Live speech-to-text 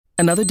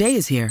Another day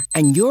is here,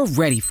 and you're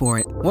ready for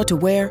it. What to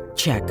wear?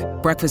 Check.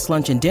 Breakfast,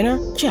 lunch, and dinner?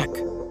 Check.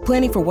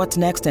 Planning for what's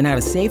next and how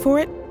to save for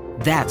it?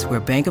 That's where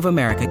Bank of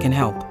America can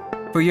help.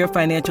 For your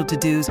financial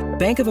to-dos,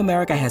 Bank of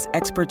America has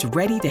experts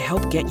ready to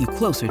help get you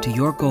closer to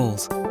your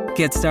goals.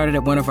 Get started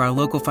at one of our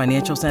local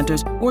financial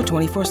centers or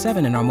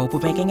 24/7 in our mobile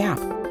banking app.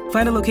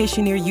 Find a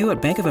location near you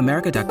at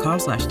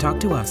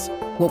bankofamerica.com/talktous.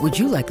 What would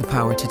you like the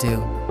power to do?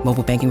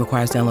 Mobile banking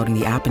requires downloading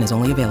the app and is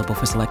only available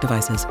for select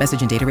devices.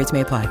 Message and data rates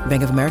may apply.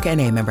 Bank of America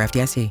N.A., member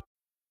FDIC.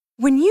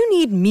 When you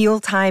need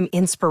mealtime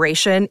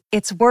inspiration,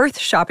 it's worth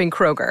shopping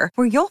Kroger,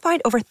 where you'll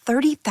find over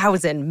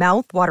 30,000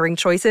 mouth-watering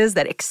choices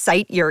that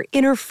excite your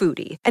inner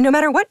foodie. And no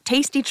matter what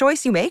tasty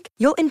choice you make,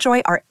 you'll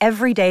enjoy our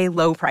everyday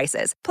low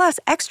prices, plus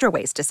extra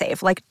ways to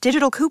save, like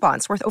digital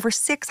coupons worth over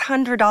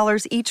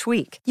 $600 each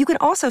week. You can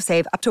also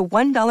save up to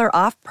 $1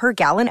 off per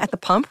gallon at the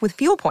pump with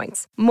fuel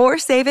points. More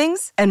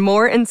savings and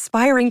more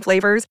inspiring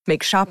flavors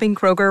make shopping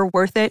Kroger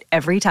worth it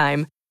every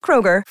time.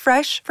 Kroger,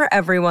 fresh for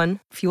everyone.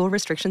 Fuel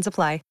restrictions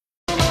apply.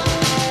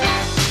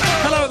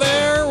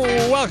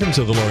 Welcome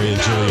to the Lori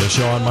and Julia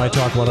Show on My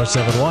Talk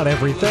 107.1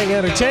 Everything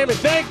Entertainment.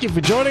 Thank you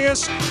for joining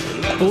us.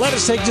 Let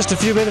us take just a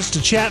few minutes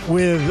to chat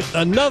with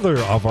another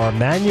of our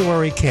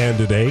Manuary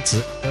candidates.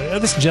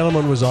 This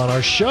gentleman was on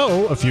our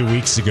show a few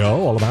weeks ago,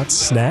 all about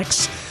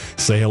snacks.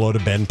 Say hello to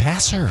Ben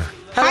Passer.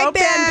 Hello,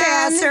 Ben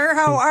Passer.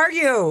 How are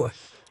you?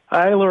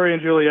 Hi, Lori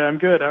and Julia. I'm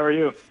good. How are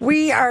you?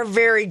 We are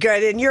very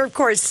good. And you're, of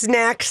course,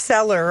 snack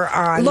seller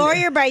on...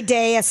 Lawyer by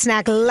day, a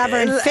snack lover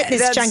and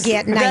fitness junkie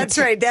at night. That's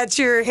right. That's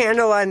your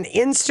handle on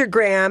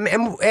Instagram.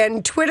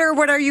 And Twitter,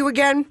 what are you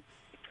again?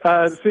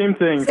 Same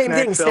thing.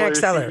 Snack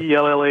seller.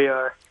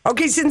 CELLAR.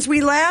 Okay, since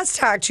we last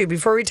talked to you,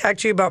 before we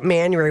talked to you about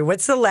Manuary,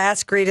 what's the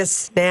last greatest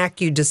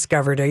snack you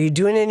discovered? Are you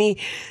doing any,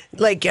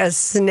 like, a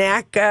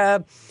snack,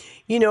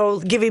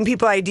 giving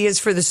people ideas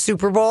for the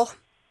Super Bowl?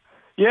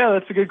 Yeah,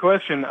 that's a good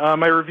question.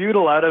 I reviewed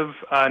a lot of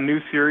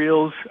new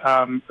cereals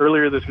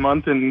earlier this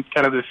month in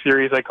kind of the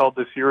series I called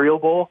the Cereal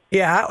Bowl.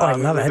 Yeah, I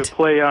love it. It's a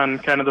play on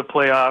kind of the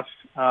playoffs.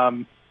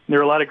 There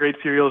are a lot of great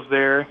cereals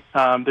there.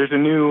 There's a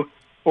new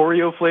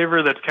Oreo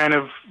flavor that's kind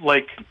of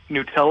like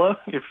Nutella,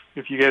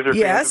 if you guys are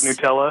fans of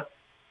Nutella.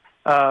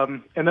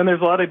 And then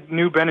there's a lot of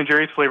new Ben &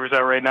 Jerry's flavors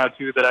out right now,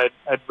 too, that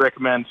I'd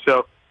recommend.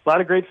 So a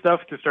lot of great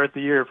stuff to start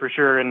the year, for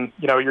sure. And,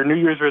 your New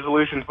Year's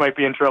resolutions might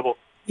be in trouble.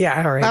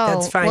 Yeah, all right,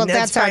 that's fine. Well,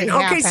 that's fine.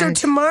 Okay, so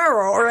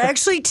tomorrow, or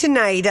actually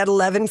tonight at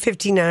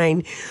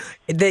 11:59,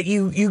 that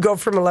you go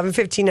from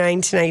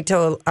 11:59 tonight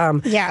till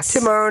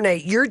tomorrow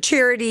night. Your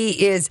charity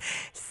is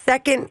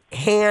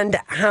Secondhand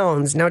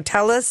Hounds. Now,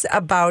 tell us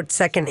about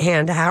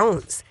Secondhand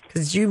Hounds,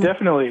 because you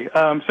definitely.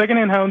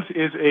 Secondhand Hounds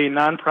is a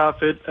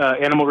nonprofit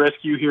animal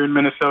rescue here in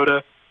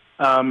Minnesota.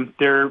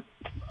 Their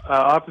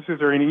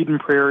offices are in Eden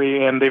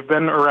Prairie, and they've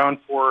been around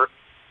for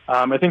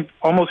I think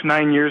almost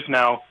 9 years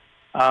now.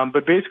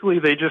 But basically,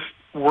 they just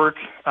work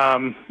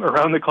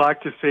around the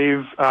clock to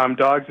save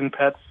dogs and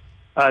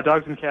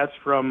cats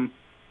from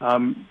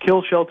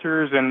kill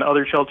shelters and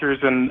other shelters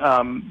and,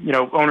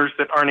 owners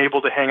that aren't able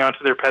to hang on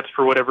to their pets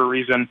for whatever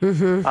reason.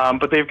 Mm-hmm.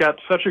 But they've got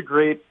such a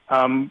great,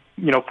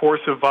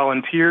 force of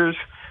volunteers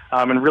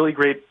and really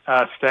great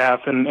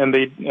staff, and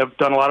they have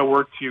done a lot of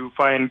work to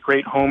find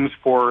great homes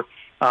for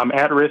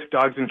at-risk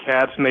dogs and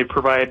cats, and they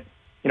provide,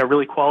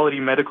 really quality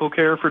medical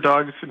care for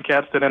dogs and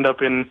cats that end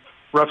up in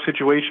rough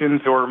situations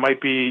or might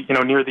be,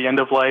 near the end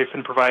of life,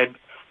 and provide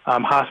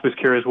hospice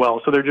care as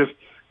well. So they're just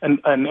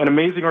an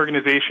amazing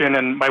organization,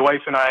 and my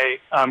wife and I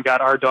got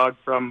our dog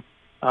from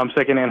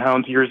Secondhand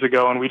Hounds years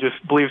ago, and we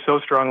just believe so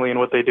strongly in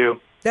what they do.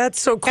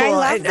 That's so cool.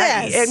 I love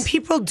this. And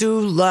people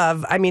do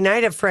love, I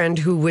had a friend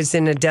who was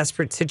in a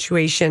desperate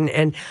situation,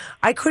 and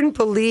I couldn't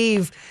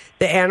believe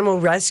the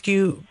animal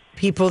rescue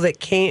people that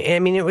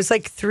came. It was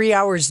like 3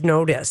 hours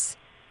notice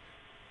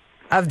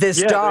of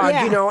this dog,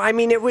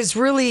 it was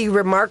really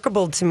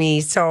remarkable to me.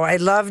 So I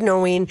love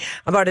knowing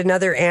about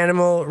another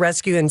animal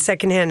rescue and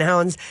Secondhand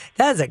Hounds.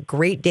 That is a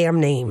great damn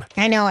name.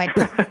 I know it.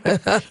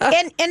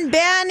 and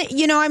Ben,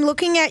 I'm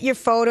looking at your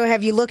photo.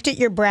 Have you looked at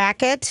your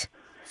bracket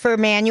for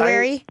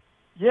Manuary?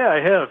 I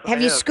have. Have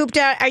you scooped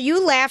out? Are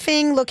you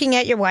laughing looking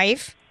at your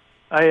wife?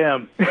 I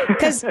am.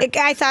 Because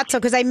I thought so,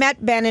 because I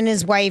met Ben and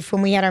his wife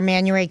when we had our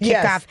Manuary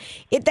kickoff.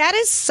 Yes. That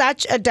is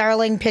such a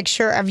darling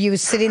picture of you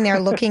sitting there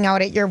looking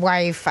out at your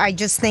wife. I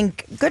just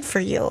think, good for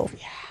you.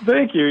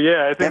 Thank you.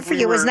 Yeah, I think good for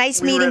you. It was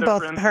nice meeting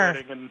both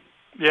her.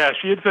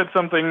 She had said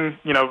something,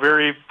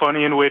 very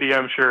funny and witty,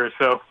 I'm sure.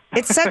 So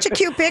it's such a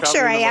cute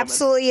picture. I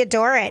absolutely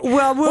adore it.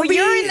 Well,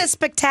 you're in the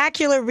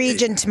spectacular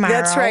region tomorrow.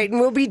 That's right. And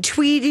we'll be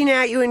tweeting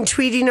at you and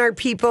tweeting our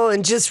people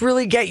and just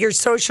really get your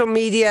social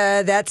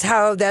media. That's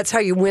how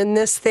you win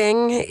this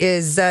thing,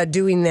 is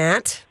doing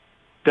that.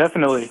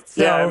 Definitely.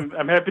 So,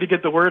 I'm happy to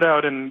get the word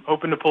out and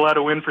hoping to pull out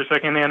a win for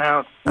Secondhand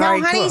Hounds. Now,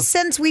 honey,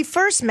 since we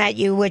first met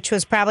you, which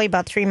was probably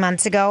about 3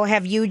 months ago,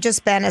 have you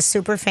just been a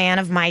super fan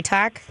of My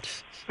Talk?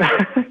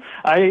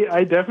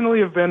 I definitely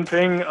have been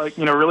paying,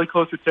 really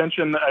close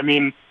attention.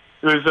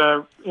 It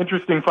was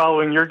interesting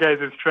following your guys'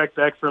 trek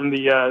back from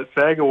the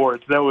SAG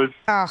Awards. That was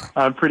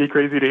pretty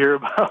crazy to hear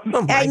about.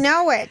 I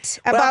know it.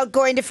 About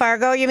going to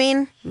Fargo, you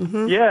mean?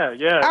 Mm-hmm.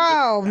 Yeah.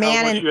 Oh,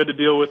 man. How much you had to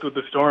deal with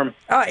the storm.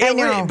 I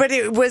know. But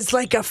it was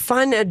like a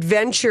fun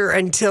adventure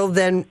until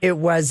then it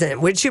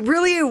wasn't, which it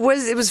really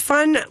was. It was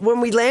fun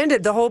when we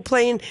landed. The whole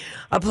plane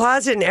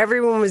applauded and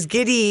everyone was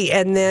giddy.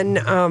 And then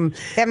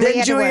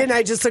Julia and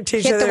I just looked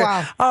at each other.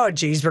 Wall. Oh,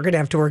 geez, we're going to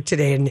have to work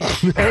today. And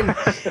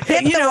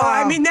you know,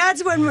 I mean,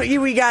 that's when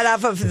we got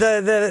off of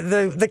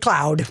the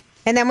cloud.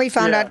 And then we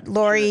found out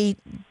Lori.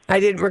 I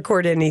didn't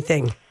record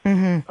anything.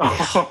 Mm-hmm.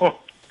 Oh.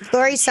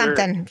 Lori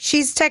something.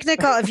 She's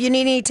technical. If you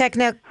need any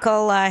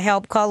technical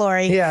help, call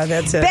Lori. Yeah,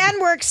 that's it. Ben,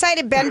 we're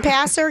excited. Ben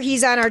Passer,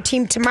 he's on our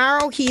team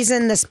tomorrow. He's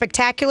in the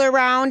spectacular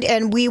round,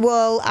 and we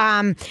will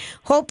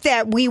hope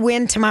that we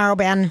win tomorrow,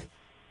 Ben.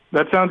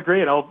 That sounds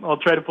great. I'll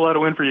try to pull out a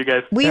win for you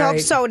guys. We hope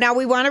so. Now,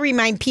 we want to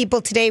remind people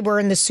today we're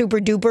in the super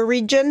duper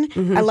region.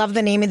 Mm-hmm. I love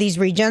the name of these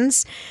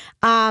regions.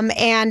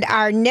 And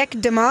our Nick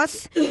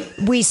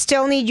DeMuth, we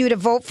still need you to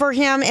vote for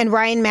him, and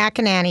Ryan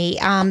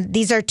McInerney.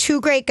 These are two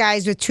great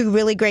guys with two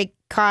really great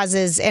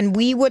causes, and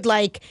we would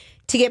like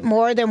to get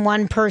more than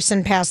one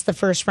person past the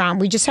first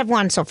round. We just have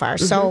one so far.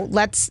 Mm-hmm. So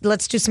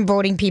let's do some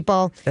voting,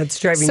 people. That's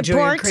driving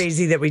Julia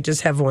crazy that we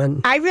just have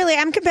one.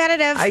 I'm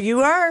competitive.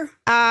 You are.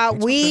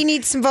 We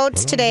need some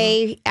votes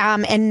today,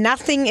 and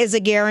nothing is a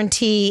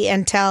guarantee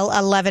until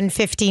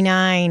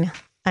 11:59.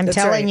 That's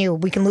telling you,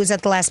 we can lose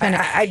at the last minute.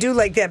 I do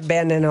like that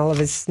Ben and all of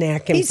his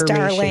snack He's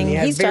information. Darling.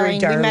 Yeah, He's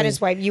darling. We met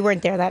his wife. You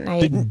weren't there that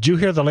night. Did you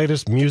hear the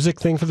latest music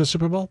thing for the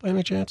Super Bowl, by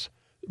any chance?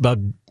 About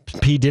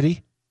P.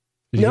 Diddy?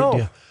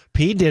 No.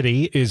 P.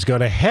 Diddy is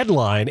going to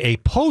headline a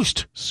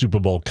post-Super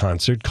Bowl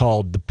concert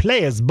called the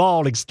Players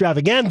Ball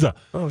Extravaganza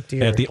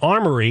at the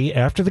Armory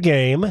after the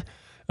game.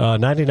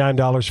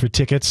 $99 for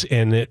tickets,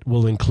 and it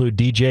will include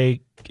DJ,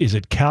 is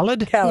it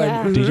Khaled? Khaled.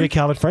 Yeah. DJ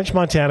Khaled, French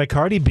Montana,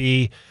 Cardi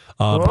B,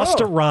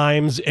 Busta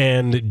Rhymes,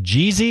 and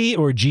Jeezy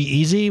or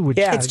G-Eazy?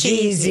 It's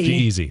G-Eazy.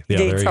 G-Eazy. Yeah,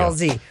 there you go.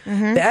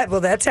 Mm-hmm.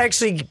 That's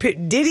actually,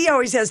 Diddy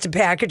always has to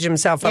package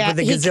himself up with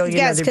a gazillion other people.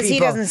 Yes, because he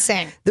doesn't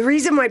sing. The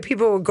reason why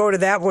people will go to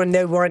that one,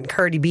 they want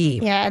Cardi B.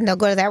 Yeah, and they'll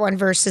go to that one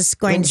versus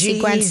going to see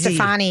Gwen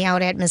Stefani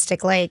out at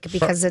Mystic Lake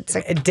because it's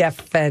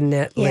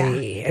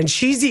definitely. Yeah. And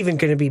she's even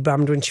going to be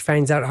bummed when she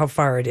finds out how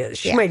far it is.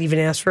 She might even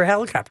ask for a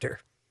helicopter.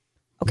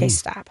 Okay,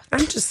 stop.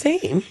 I'm just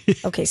saying.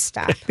 Okay,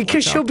 stop.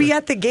 Because she'll be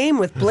at the game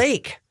with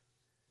Blake.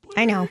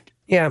 I know.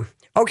 Yeah.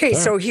 Okay,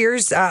 so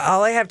here's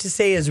all I have to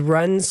say is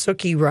run,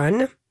 Suki,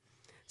 run.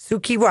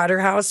 Suki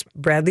Waterhouse,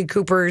 Bradley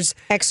Cooper's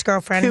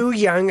ex-girlfriend, too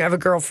young of a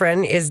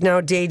girlfriend, is now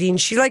dating.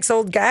 She likes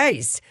old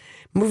guys.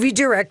 Movie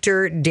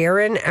director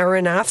Darren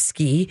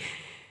Aronofsky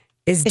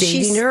is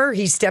dating her.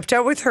 He stepped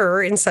out with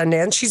her in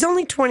Sundance. She's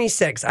only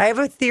 26. I have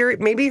a theory.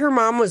 Maybe her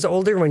mom was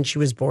older when she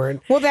was born.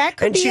 Well, that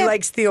could and she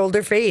likes the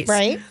older face.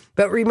 Right.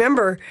 But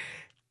remember,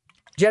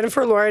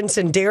 Jennifer Lawrence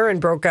and Darren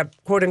broke up,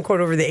 quote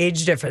unquote, over the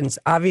age difference.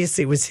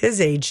 Obviously, it was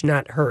his age,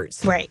 not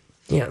hers. Right.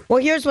 Yeah.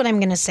 Well, here's what I'm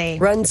going to say.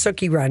 Run,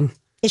 Suki, run.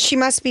 She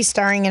must be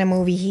starring in a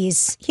movie.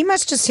 He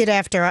must just hit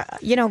after,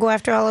 go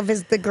after all of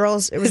the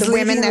girls, the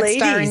women that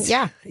starring.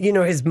 Yeah. You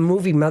know, his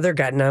movie Mother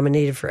got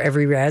nominated for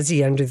every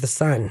Razzie under the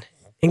sun,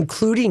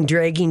 including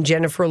dragging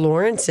Jennifer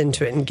Lawrence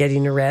into it and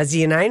getting a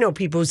Razzie. And I know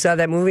people who saw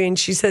that movie and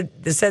she's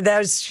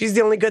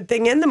the only good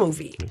thing in the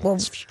movie. Well,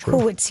 who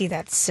would see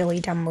that silly,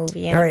 dumb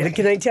movie anyway? All right,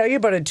 can I tell you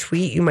about a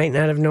tweet you might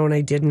not have known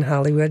I did in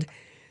Hollywood?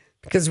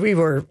 Because we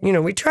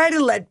try to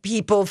let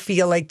people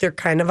feel like they're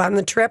kind of on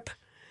the trip.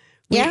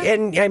 Yeah.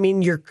 And I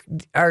mean,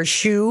 our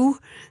shoe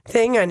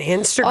thing on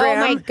Instagram.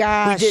 Oh my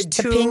gosh. We did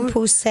the Pink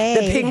Poussey.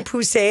 The Pink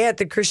Poussey at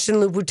the Christian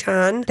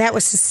Louboutin. That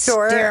was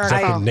hysterical. Is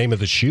that the name of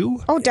the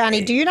shoe? Oh,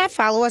 Donnie, do you not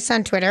follow us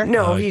on Twitter?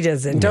 No, he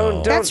doesn't.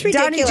 Don't. That's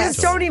ridiculous. Donnie,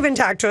 just don't even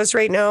talk to us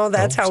right now.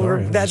 That's how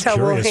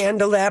we'll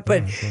handle that.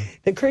 But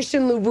the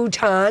Christian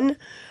Louboutin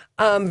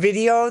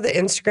video, the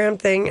Instagram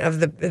thing of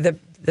the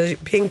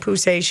Pink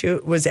Poussey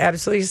shoe was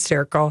absolutely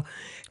hysterical.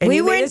 And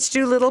you made us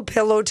do little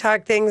pillow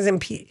talk things,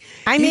 and you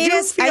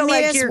feel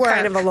like you're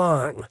kind of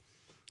along.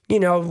 You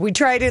know, we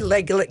try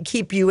to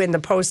keep you in the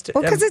post.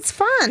 Well, because it's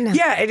fun.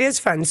 Yeah, it is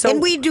fun. So, and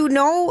we do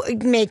no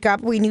makeup.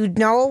 We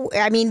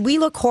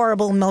look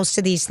horrible in most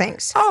of these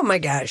things. Oh my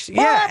gosh!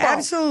 Horrible. Yeah,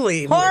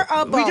 absolutely.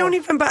 Horrible. We don't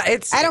even buy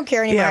it. I don't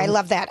care anymore. Yeah. I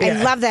love that.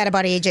 I love that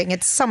about aging.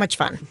 It's so much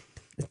fun.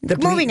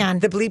 Moving on.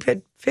 The Bleep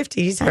It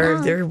 50s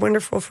they're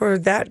wonderful for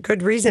that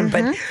good reason.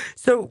 Mm-hmm. But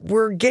so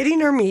we're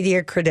getting our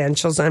media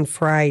credentials on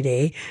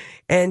Friday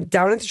and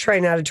down at the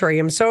Shrine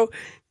Auditorium. So,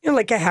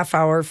 like a half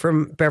hour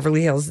from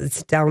Beverly Hills,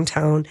 it's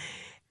downtown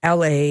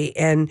LA.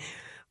 And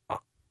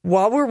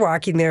while we're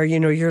walking there,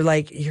 you're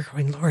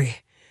going, Lori,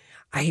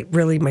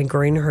 my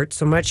groin hurts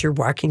so much. You're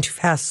walking too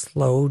fast.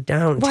 Slow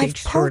down. Well, take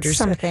shorter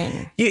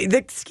something.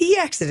 The ski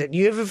accident.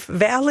 You have a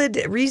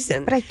valid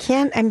reason. But I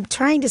can't. I'm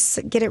trying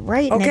to get it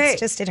right. And Okay. it's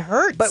just, it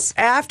hurts. But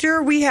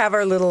after we have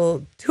our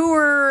little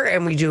tour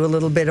and we do a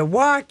little bit of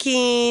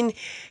walking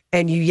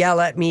and you yell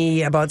at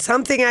me about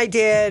something I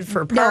did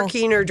for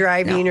parking or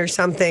driving or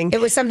something. It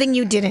was something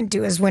you didn't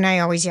do is when I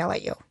always yell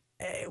at you.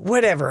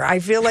 whatever. I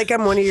feel like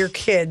I'm one of your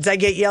kids. I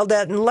get yelled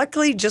at, and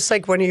luckily, just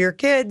like one of your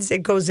kids,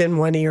 it goes in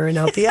one ear and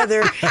out the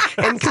other,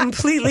 and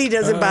completely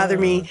doesn't bother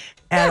me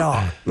at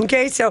all.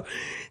 Okay, so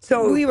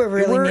We were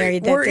really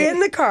married that We're day. in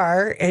the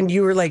car, and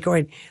you were like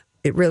going,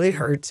 "It really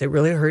hurts. It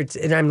really hurts."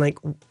 And I'm like,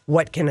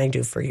 "What can I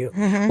do for you?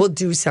 We'll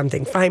do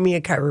something. Find me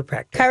a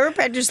chiropractor."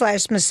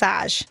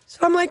 Chiropractor/massage. So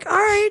I'm like, "All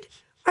right,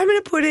 I'm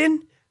going to put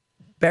in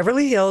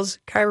Beverly Hills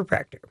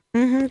chiropractor." /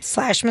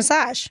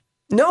 massage.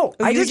 No,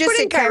 I You just just put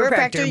in said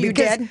chiropractor, you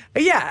because, did?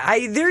 Yeah,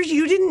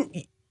 you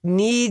didn't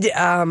need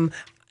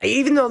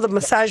even though the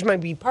massage might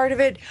be part of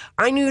it,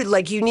 I knew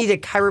like you need a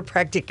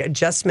chiropractic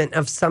adjustment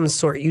of some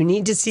sort. You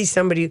need to see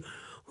somebody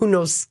who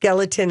knows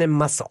skeleton and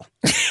muscle.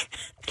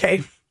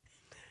 Okay.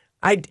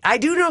 I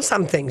do know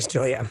some things,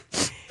 Julia.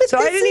 So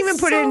I didn't even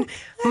put in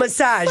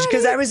massage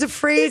because I was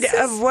afraid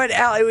of what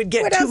else. It would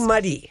get too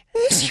muddy.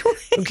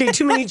 Okay,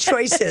 too many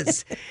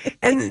choices.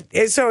 And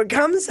so it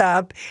comes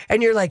up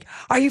and you're like,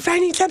 are you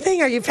finding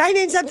something? Are you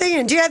finding something?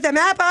 And do you have the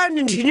map on?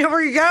 And do you know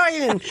where you're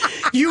going? And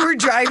you were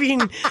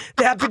driving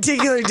that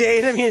particular day.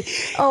 And I mean,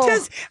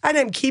 and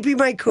I'm keeping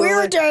my cool. We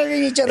were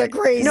driving each other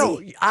crazy.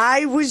 No,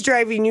 I was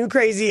driving you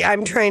crazy.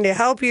 I'm trying to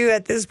help you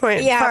at this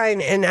point. Yeah.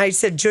 Fine. And I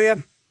said,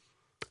 Julia,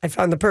 I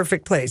found the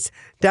perfect place.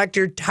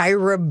 Dr.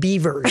 Tyra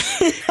Beavers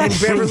in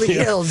Beverly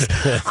Hills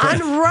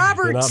on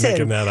Robertson. You're not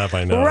making that up,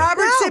 I know.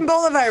 Robertson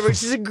Boulevard,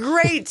 which is a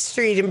great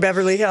street in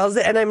Beverly Hills.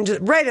 And I'm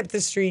just right up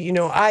the street,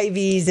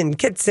 Ivy's and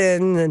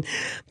Kitson and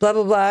blah,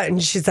 blah, blah.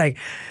 And she's like,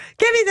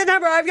 give me the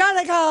number. I've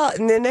got to call.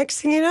 And the next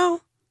thing you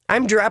know,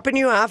 I'm dropping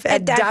you off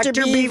at Dr.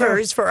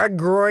 Beavers for a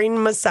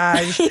groin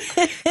massage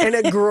and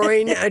a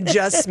groin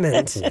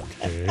adjustment.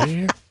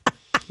 Okay.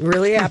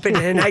 Really happened.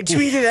 And I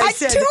tweeted, I A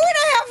said,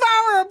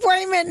 2.5-hour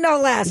appointment, no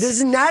less. this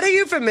is not a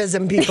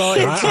euphemism, people.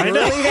 It's I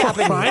know. really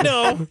happening. I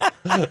know.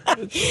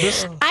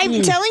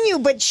 I'm telling you,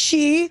 but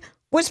she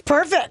was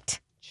perfect.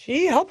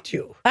 She helped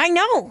you. I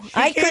know.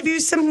 I gave you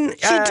some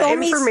She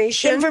told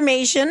information. me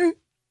information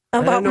I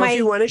don't about know my. if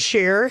you want to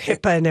share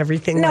HIPAA and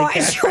everything No, like I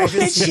that. just want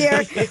to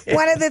share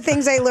one of the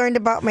things I learned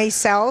about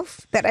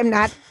myself that I'm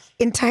not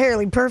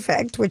entirely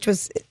perfect, which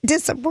was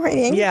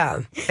disappointing.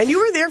 Yeah. And you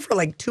were there for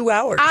like 2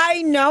 hours.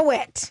 I know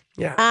it.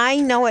 Yeah. I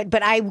know it,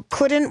 but I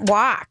couldn't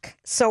walk.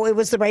 So it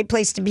was the right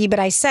place to be. But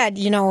I said,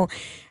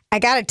 I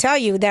got to tell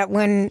you that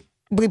when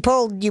we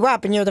pulled you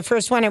up and you're the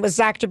first one, it was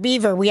Dr.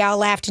 Beaver. We all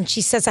laughed. And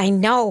she says, I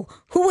know.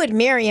 Who would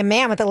marry a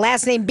man with the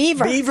last name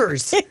Beaver?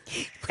 Beavers.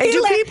 And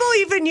do people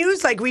even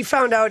use, like we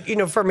found out,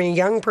 from a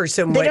young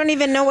person, They don't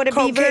even know what a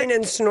beaver cocaine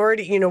and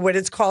snorting, what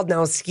it's called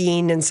now,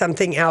 skiing and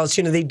something else.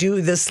 They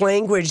do, this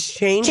language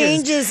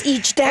changes.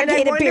 each And I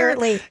decade, wonder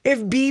apparently.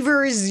 if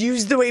beaver is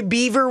used the way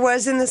beaver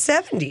was in the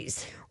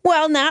 70s.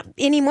 Well, not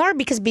anymore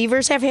because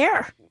beavers have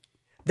hair.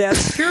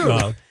 That's true.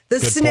 Well, the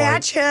good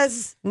snatch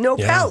has no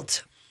Yeah.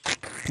 pelt.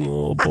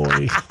 Oh,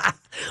 boy.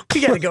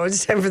 We got to go.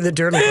 It's time for the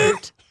dirt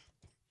alert.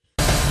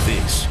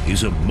 This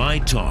is a My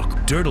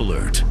Talk Dirt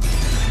Alert.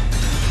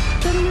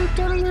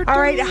 All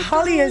right,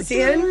 Holly is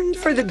in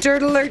for the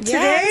dirt alert today.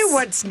 Yes.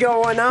 What's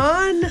going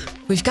on?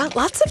 We've got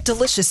lots of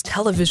delicious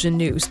television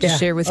news to Yeah.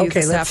 share with you Okay,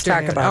 this let's talk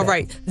afternoon. about All it.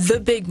 right, the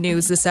big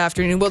news this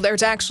afternoon. Well,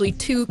 there's actually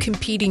two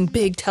competing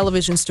big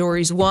television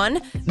stories. One,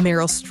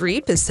 Meryl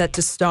Streep is set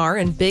to star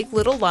in Big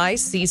Little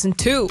Lies Season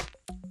 2.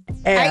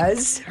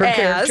 As her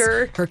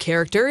character. Her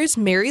character is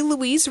Mary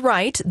Louise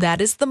Wright. That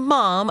is the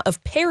mom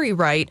of Perry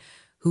Wright,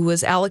 who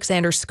was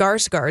Alexander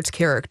Skarsgård's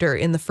character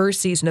in the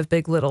first season of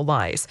Big Little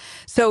Lies.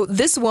 So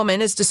this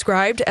woman is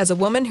described as a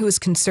woman who is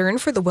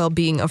concerned for the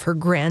well-being of her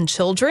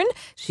grandchildren.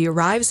 She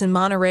arrives in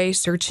Monterey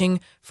searching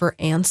for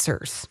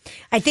answers.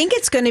 I think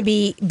it's going to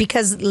be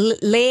because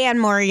Leanne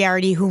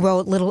Moriarty, who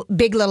wrote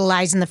Big Little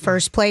Lies in the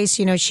first place,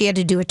 she had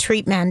to do a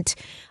treatment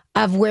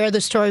of where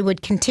the story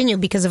would continue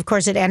because, of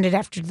course, it ended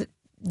after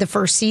the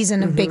first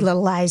season of Big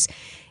Little Lies.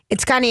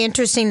 It's kind of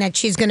interesting that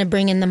she's going to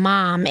bring in the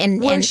mom.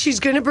 And She's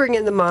going to bring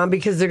in the mom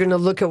because they're going to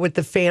look at what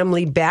the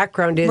family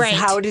background is. Right.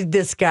 How did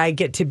this guy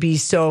get to be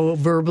so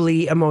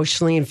verbally,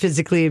 emotionally, and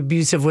physically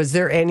abusive? Was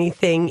there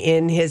anything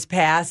in his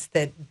past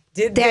that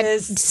did that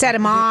this? set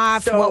him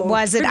off. So, What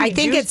was it? could be I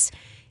think it's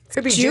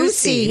could be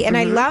juicy. And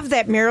I love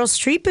that Meryl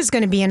Streep is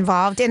going to be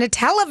involved in a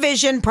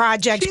television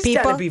project, She's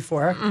people. done it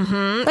before.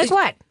 Like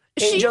what?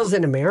 Angels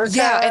in America.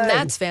 Yeah, and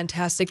that's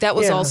fantastic. That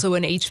was Yeah. also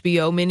an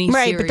HBO miniseries.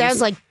 Right, but that was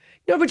like,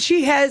 No, but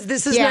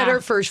this is Yeah. not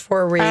her first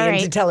foray All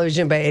into right.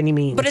 television by any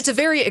means. But it's a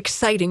very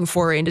exciting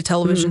foray into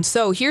television.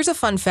 So here's a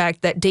fun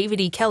fact that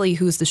David E. Kelly,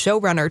 who's the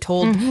showrunner,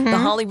 told the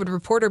Hollywood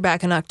Reporter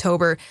back in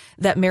October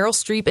that Meryl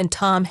Streep and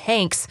Tom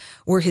Hanks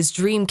were his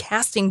dream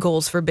casting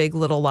goals for Big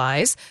Little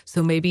Lies.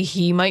 So maybe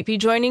he might be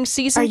joining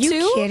season are 2.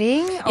 you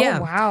kidding? Yeah.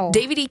 Oh, wow.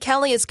 David E.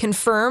 Kelly has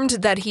confirmed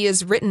that he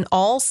has written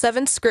all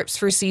 7 scripts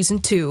for season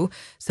 2.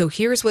 So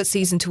here's what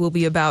season 2 will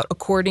be about,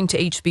 according to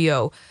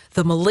HBO.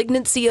 The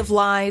malignancy of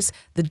lies,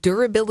 the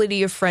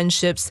durability of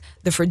friendships,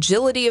 the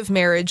fragility of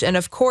marriage, and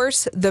of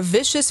course, the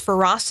vicious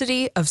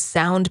ferocity of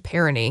sound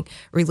parenting.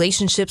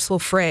 Relationships will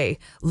fray,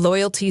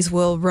 loyalties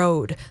will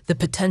erode, the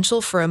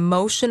potential for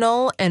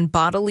emotional and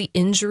bodily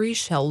injury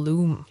shall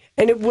loom.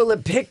 And will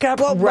it pick up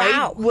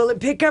Will it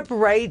pick up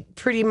right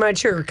pretty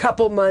much or a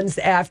couple months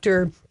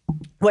after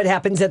what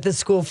happens at the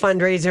school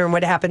fundraiser and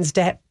what happens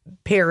to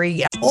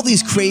Perry? All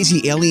these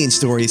crazy alien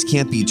stories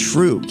can't be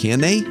true,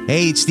 can they?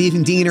 Hey, it's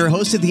Stephen Diener,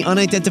 host of the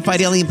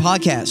Unidentified Alien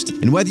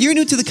Podcast. And whether you're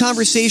new to the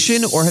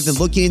conversation or have been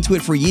looking into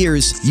it for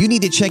years, you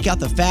need to check out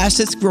the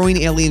fastest growing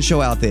alien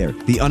show out there,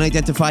 the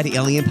Unidentified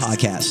Alien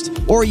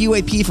Podcast, or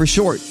UAP for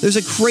short. There's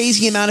a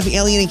crazy amount of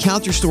alien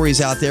encounter stories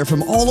out there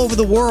from all over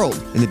the world.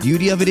 And the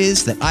beauty of it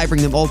is that I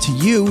bring them all to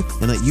you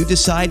and let you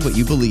decide what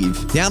you believe.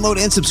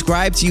 Download and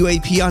subscribe to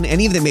UAP on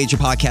any of the major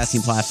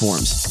podcasting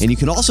platforms. And you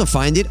can also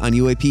find it on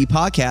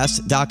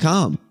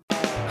UAPpodcast.com.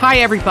 Hi,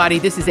 everybody.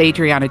 This is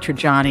Adriana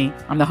Trajani.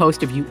 I'm the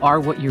host of You Are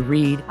What You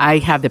Read. I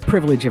have the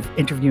privilege of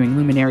interviewing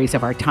luminaries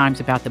of our times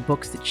about the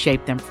books that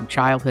shaped them from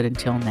childhood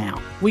until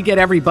now. We get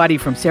everybody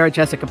from Sarah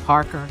Jessica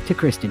Parker to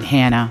Kristen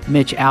Hanna,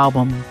 Mitch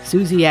Albom,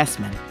 Susie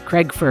Essman,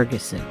 Craig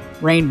Ferguson,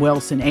 Rainn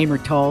Wilson, Amor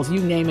Tolls, you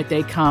name it,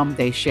 they come,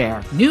 they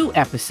share. New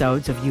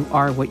episodes of You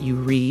Are What You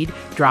Read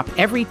drop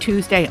every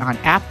Tuesday on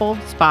Apple,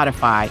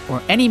 Spotify,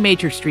 or any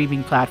major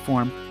streaming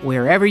platform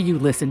wherever you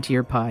listen to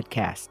your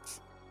podcasts.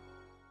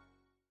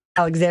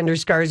 Alexander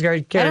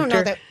Skarsgård character. I don't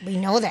know that we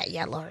know that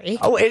yet, Lori.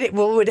 Oh, it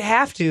would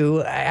have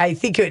to. I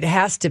think it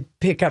has to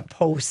pick up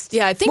post.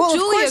 Yeah, I think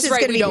Julia's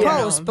right. It's going to be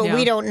post, but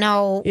we don't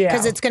know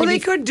because it's going to be. They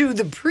could do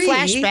the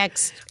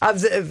flashbacks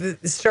of the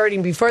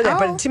starting before that.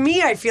 But to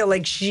me, I feel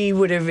like it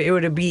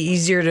would be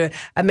easier to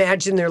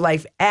imagine their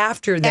life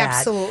after that.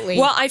 Absolutely.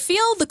 Well, I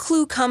feel the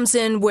clue comes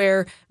in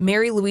where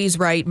Mary Louise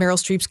Wright, Meryl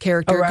Streep's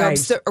character,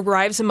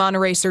 arrives in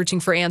Monterey searching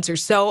for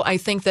answers. So I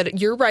think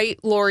that you're right,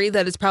 Lori,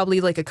 that it's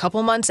probably like a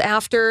couple months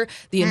after.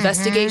 The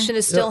investigation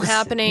is still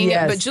happening,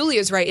 but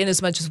Julia's right in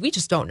as much as we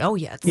just don't know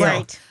yet. So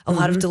right. A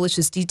lot of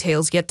delicious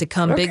details yet to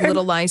come. Big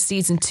Little Lies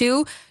Season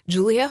 2.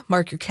 Julia,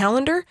 mark your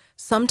calendar,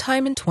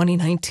 sometime in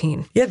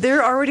 2019. Yeah,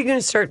 they're already going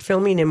to start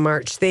filming in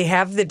March. They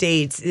have the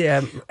dates.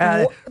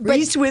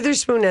 Reese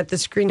Witherspoon at the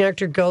Screen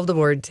Actor Guild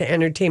Award to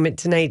Entertainment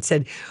Tonight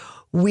said,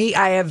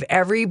 I have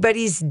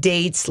everybody's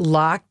dates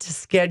locked,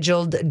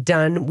 scheduled,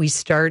 done. We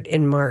start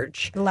in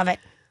March. Love it.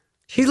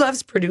 She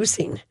loves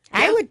producing.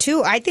 I would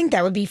too. I think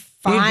that would be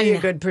fun. You'd be a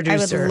good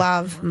producer. I would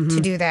love to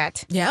do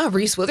that. Yeah,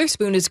 Reese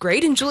Witherspoon is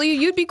great, and Julia,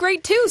 you'd be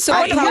great too. So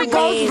when are you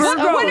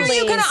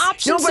going to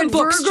option some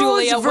books,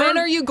 Julia? When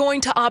are you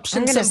going to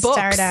option some books?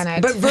 Start on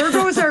it. But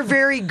Virgos are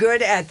very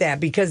good at that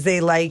because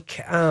they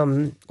like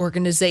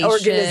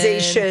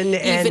organization,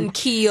 and even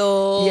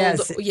keeled.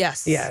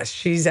 Yes.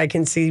 I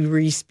can see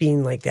Reese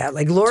being like that.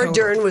 Like Laura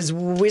Dern was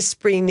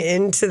whispering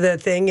into the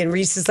thing, and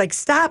Reese is like,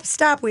 "Stop!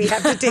 We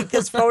have to take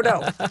this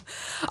photo."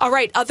 All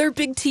right. Other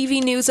big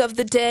TV news of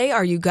the day.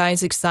 Are you guys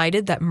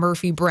excited that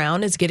Murphy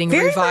Brown is getting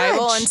a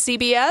revival on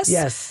CBS?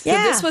 Yes. So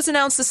this was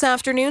announced this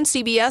afternoon.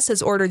 CBS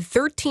has ordered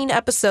 13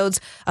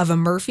 episodes of a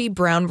Murphy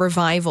Brown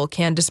revival.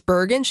 Candice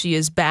Bergen, she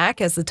is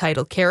back as the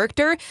title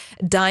character.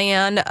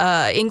 Diane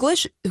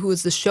English, who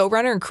is the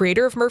showrunner and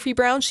creator of Murphy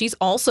Brown, she's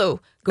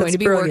also going to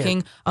be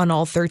working on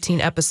all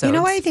 13 episodes. You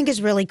know what I think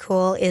is really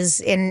cool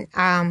is in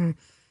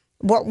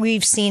what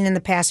we've seen in the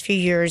past few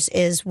years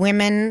is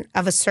women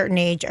of a certain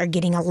age are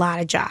getting a lot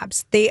of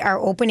jobs. They are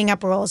opening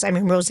up roles. I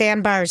mean,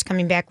 Roseanne Barr is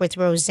coming back with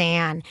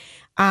Roseanne.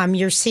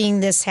 You're seeing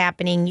this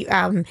happening.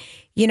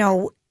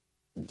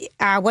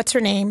 What's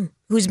her name?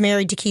 Who's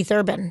married to Keith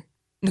Urban?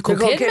 Nicole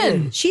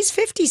Kidman. She's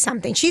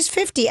 50-something. She's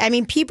 50. I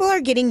mean, people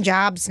are getting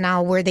jobs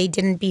now where they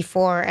didn't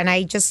before. And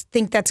I just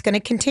think that's going to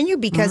continue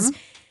because,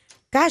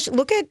 gosh,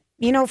 look at,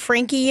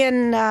 Frankie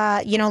and,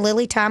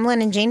 Lily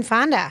Tomlin and Jane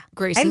Fonda.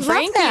 Grace and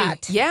Frankie. I love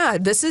that. Yeah,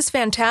 this is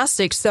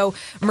fantastic. So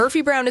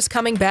Murphy Brown is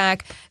coming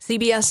back.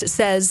 CBS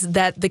says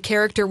that the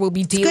character will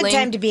be dealing... It's a good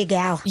time to be a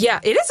gal. Yeah,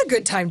 it is a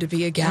good time to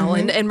be a gal.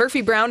 And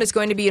Murphy Brown is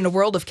going to be in a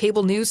world of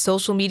cable news,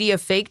 social media,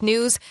 fake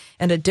news,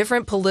 and a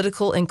different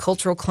political and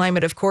cultural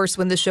climate. Of course,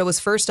 when the show was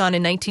first on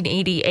in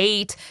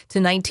 1988 to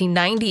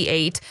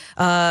 1998,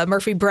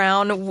 Murphy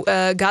Brown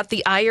got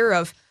the ire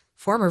of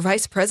former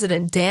Vice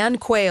President Dan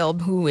Quayle,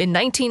 who in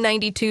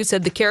 1992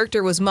 said the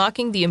character was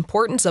mocking the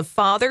importance of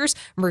fathers.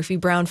 Murphy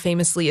Brown,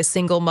 famously a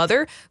single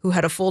mother who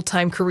had a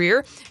full-time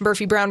career.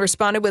 Murphy Brown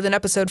responded with an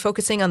episode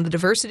focusing on the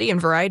diversity and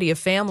variety of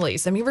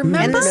families. I mean, remember?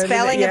 And the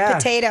spelling of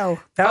potato.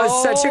 That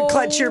was such a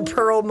clutch your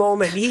pearl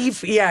moment. He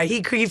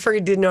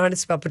didn't know how to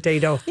spell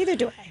potato. Neither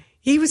do I.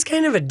 He was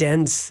kind of a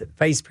dense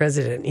vice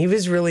president. He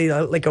was really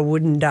like a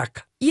wooden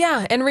duck.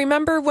 Yeah, and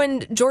remember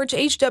when George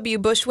H.W.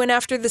 Bush went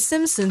after The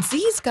Simpsons?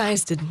 These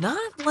guys did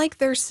not like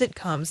their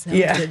sitcoms,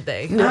 now, did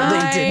they? No,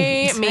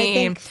 they didn't. I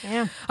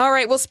mean, all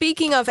right, well,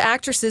 speaking of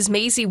actresses,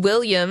 Maisie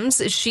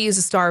Williams, she is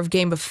a star of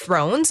Game of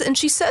Thrones, and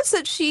she says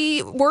that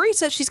she worries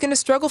that she's going to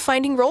struggle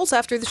finding roles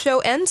after the show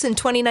ends in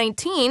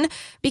 2019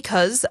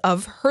 because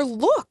of her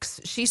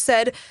looks. She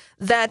said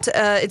that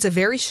it's a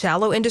very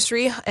shallow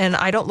industry, and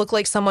I don't look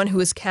like someone who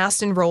is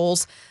cast in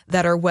roles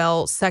that are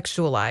well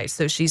sexualized.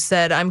 So she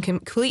said, I'm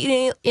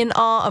completely in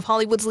awe of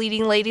Hollywood's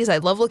leading ladies. I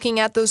love looking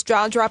at those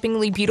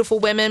jaw-droppingly beautiful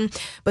women.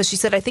 But she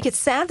said, I think it's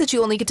sad that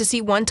you only get to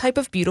see one type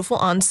of beautiful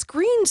on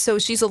screen. So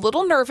she's a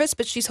little nervous,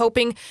 but she's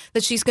hoping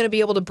that she's going to be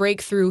able to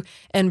break through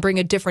and bring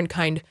a different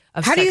kind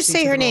of How do you sexy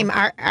say to her the name?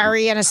 role.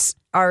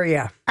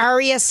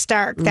 Arya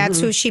Stark. That's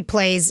who she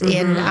plays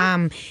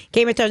in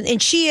Game of Thrones.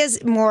 And she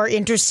is more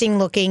interesting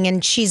looking,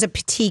 and she's a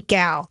petite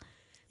gal.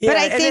 Yeah, but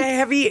I think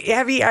and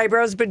heavy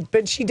eyebrows,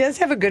 but she does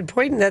have a good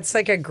point, and that's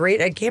like a great.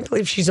 I can't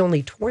believe she's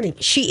only 20.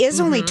 she is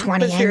only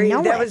 20.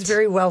 That was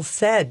very well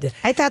said.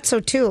 I thought so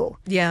too.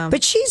 Yeah.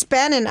 But she's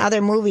been in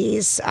other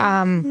movies.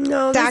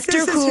 No, this Doctor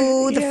is-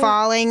 Who, The yeah.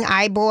 Falling,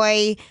 I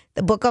Boy,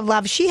 The Book of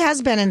Love. She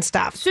has been in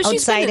stuff So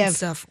she's outside been in of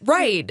stuff.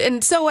 Right.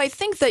 And so I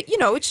think that,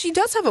 she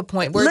does have a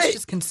point where it's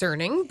just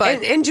concerning.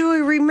 But And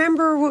Julie,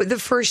 remember the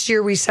first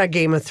year we saw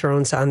Game of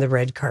Thrones on the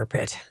red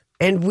carpet?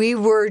 And we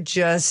were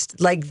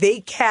just like, they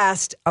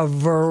cast a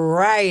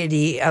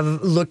variety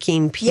of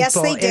looking people Yes,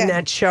 they in did.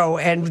 that show.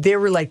 And they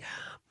were like,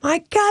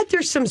 my God,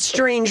 there's some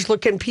strange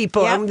looking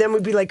people. Yep. And then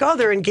we'd be like, oh,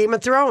 they're in Game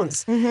of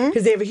Thrones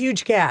because they have a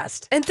huge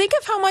cast. And think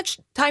of how much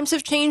times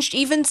have changed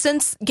even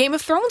since Game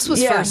of Thrones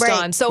was Yeah, first right.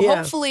 on. So Yeah.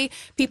 hopefully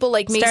people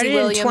like Maisie started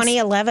Williams. in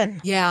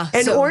 2011. Yeah.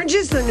 And so- Orange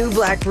is the New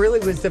Black really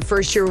was the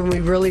first year when we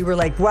really were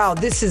like, wow,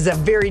 this is a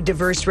very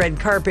diverse red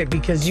carpet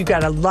because you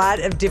got a lot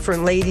of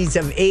different ladies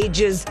of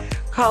ages,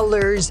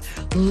 colors,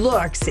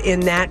 looks in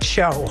that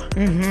show.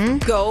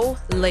 Go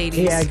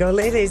ladies. Yeah, go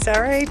ladies.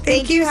 All right.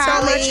 Thank you so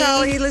Holly. much,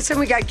 Holly. Listen,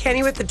 we got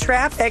Kenny with the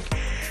traffic.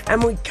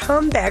 And we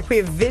come back, we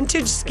have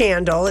Vintage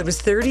Scandal. It was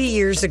 30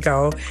 years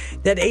ago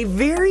that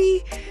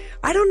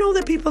I don't know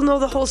that people know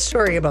the whole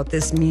story about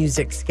this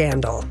music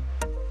scandal.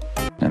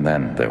 And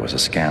then there was a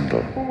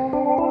scandal.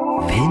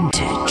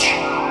 Vintage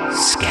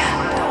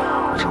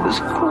Scandal. It was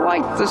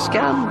quite the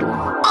scandal.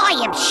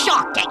 I am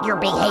shocked at your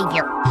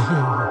behavior.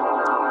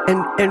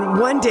 And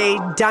one day,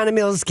 Donna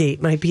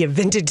Millsgate might be a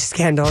vintage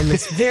scandal on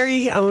this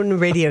very own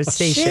radio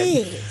station.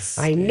 Jeez.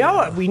 I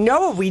know it. We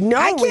know it. We know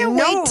I it. We can't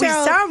know wait it. We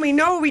till- saw it. We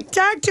know it. We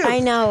talked to it. I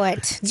know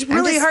it. It's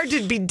really hard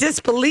to be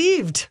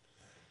disbelieved.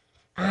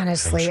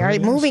 Honestly. All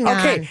right, moving on.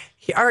 Okay.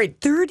 All right.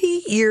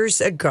 30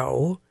 years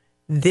ago,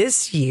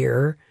 this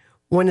year,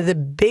 one of the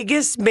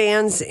biggest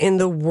bands in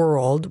the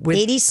world with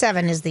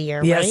 87 is the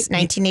year, Yes. right?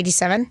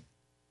 1987?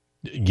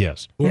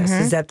 Yes. Yes,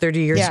 is that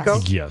 30 years Yes.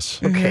 ago? Yes.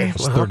 Okay.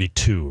 It's well,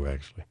 32,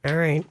 actually. all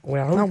right.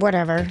 Well, Oh,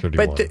 whatever.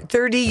 31. but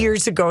 30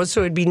 years ago,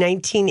 so it'd be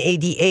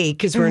 1988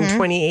 because we're in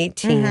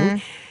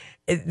 2018.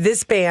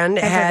 This band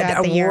had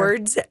forgot the year.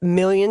 awards,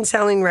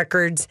 million-selling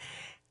records,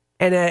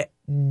 and a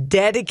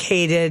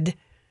dedicated,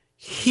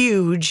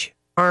 huge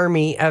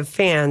army of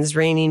fans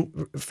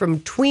ranging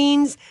from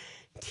tweens,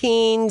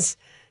 teens,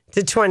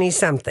 to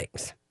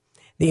 20-somethings.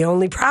 The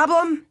only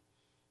problem?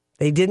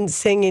 They didn't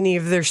sing any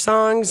of their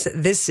songs.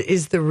 This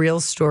is the real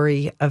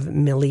story of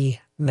Milli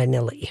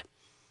Vanilli.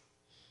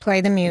 Play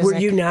the music. Were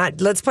you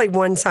not? Let's play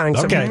one song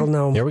so Okay. people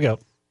know. Here we go.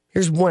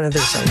 Here's one of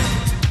their songs.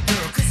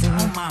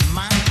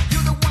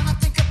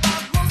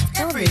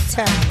 Every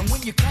time.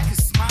 When you crack a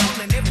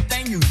smile and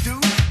everything you do,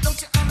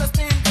 don't you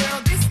understand,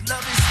 girl? This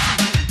love is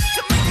true.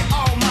 To make it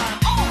all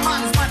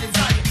mine is my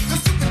desire.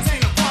 Cause you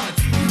contain a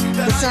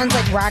quality. It sounds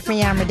like Rock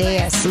Me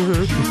Amadeus.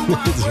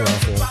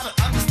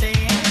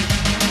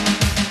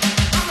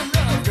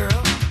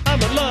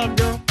 I'm in love,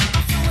 girl.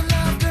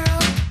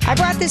 I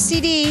brought the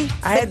CD.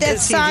 I had that the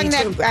CD song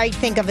too. that I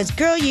think of is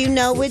 "Girl, You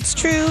Know It's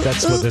True."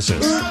 That's what this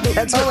is.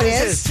 That's Oh, what it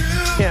this is?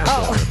 Yeah.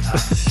 Oh,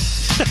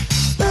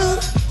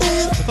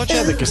 I thought you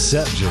had the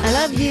cassette, Jim. I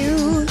love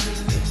you.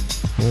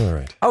 All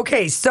right.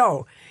 Okay,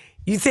 so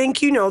you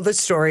think you know the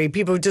story.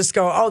 People just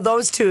go, oh,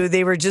 those two,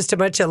 they were just a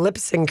bunch of lip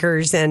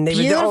syncers and they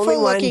were the only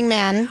one. Beautiful-looking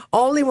men.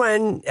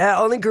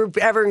 Only group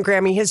ever in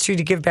Grammy history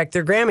to give back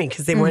their Grammy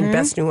because they won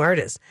Best New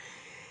Artist.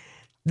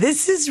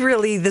 This is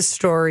really the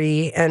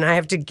story, and I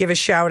have to give a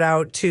shout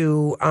out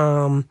to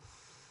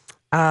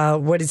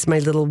what is my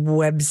little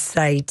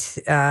website?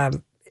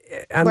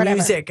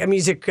 A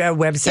music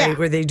website Yeah.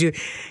 where they do.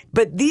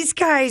 But these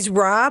guys,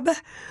 Rob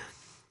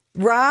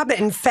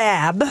and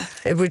Fab,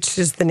 which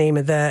is the name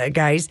of the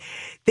guys,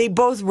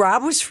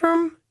 Rob was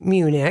from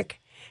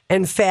Munich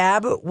and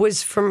Fab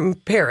was from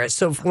Paris.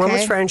 So one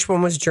was Okay. French,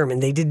 one was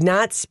German. They did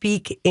not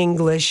speak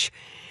English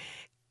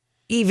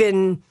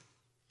even,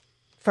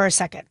 For a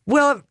second.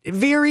 well,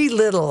 very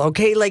little,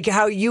 okay? Like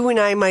how you and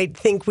I might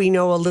think we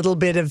know a little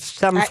bit of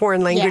some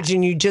foreign language yeah.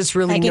 and you just I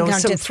really can know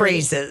count some to 3.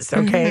 phrases,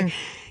 okay?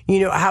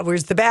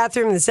 where's the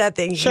bathroom, this, that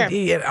thing,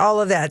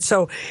 all of that.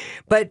 So,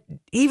 but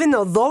even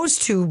though those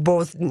two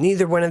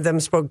neither one of them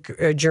spoke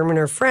German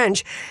or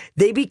French,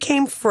 they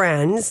became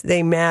friends.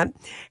 They met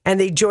and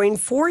they joined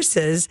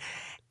forces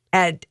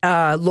at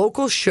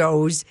local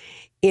shows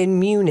in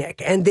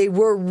Munich, and they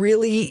were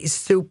really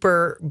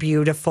super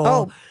beautiful.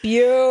 Oh,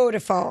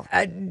 beautiful.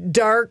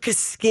 Dark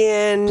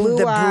skin, Blue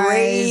the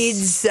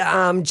eyes.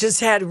 braids, just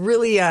had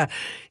really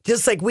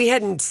just like we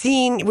hadn't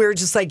seen. We were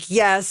just like,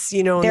 yes,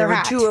 and They're there were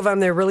hot. two of them.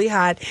 They're really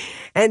hot.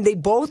 And they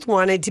both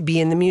wanted to be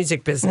in the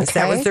music business.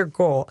 That Okay. was their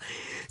goal.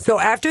 So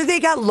after they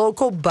got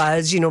local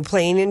buzz,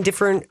 playing in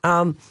different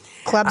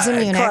Clubs in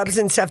Munich. clubs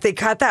and stuff, they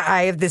caught the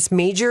eye of this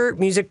major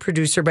music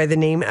producer by the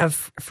name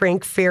of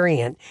Frank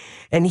Farian.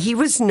 And he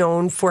was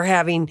known for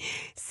having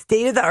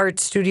state-of-the-art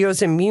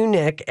studios in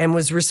Munich and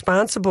was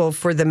responsible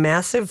for the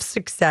massive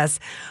success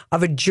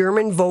of a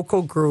German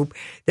vocal group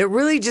that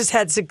really just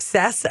had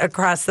success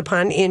across the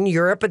pond in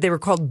Europe, but they were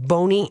called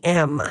Boney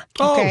M.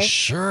 Oh,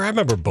 sure. I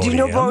remember Boney Do you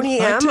know M. Boney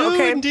M? I do,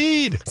 Okay.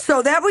 indeed.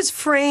 So that was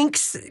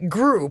Frank's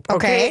group,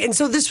 okay? Okay. And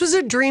so this was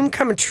a dream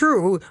come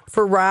true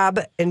for Rob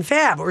and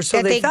Fab, or so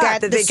That they they thought.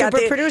 got That the they got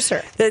super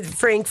producer. the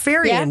Frank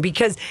Farian, Yeah.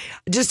 because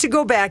just to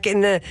go back,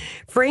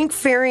 Frank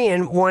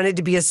Farian wanted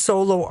to be a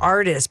solo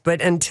artist,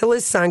 but until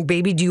his song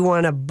 "Baby Do You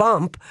Want to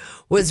Bump"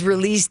 was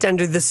released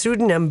under the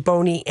pseudonym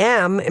Boney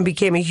M and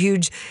became a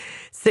huge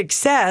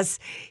success,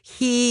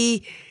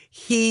 he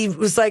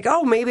was like,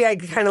 oh, maybe I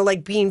kind of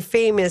like being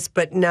famous,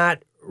 but not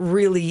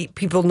really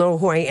people know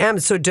who I am.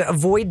 So to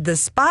avoid the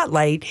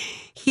spotlight,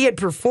 he had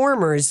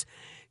performers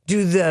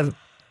do the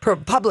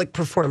public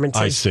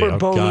performances I see. for Got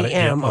Boney it.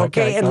 M. Yep.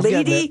 Okay, and I'm getting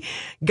Lady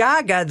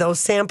Gaga though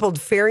sampled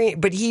Farian,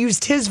 but he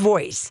used his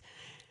voice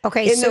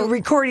Okay, in so the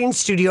recording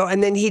studio,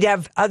 and then he'd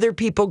have other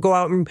people go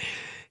out and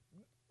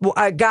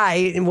a guy,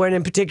 and one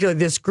in particular,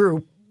 this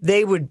group,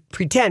 they would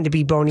pretend to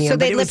be Boney So M,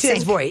 but they'd it was lip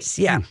his sync. voice.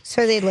 Yeah.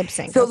 so they lip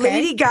sync. So okay?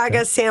 Lady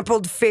Gaga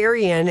sampled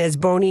Farian as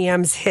Boney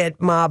M's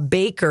hit Ma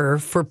Baker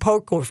for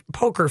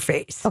Poker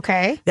Face.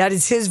 Okay. That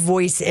is his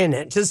voice in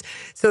it.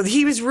 So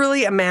he was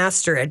really a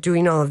master at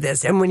doing all of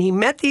this. And when he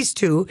met these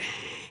two,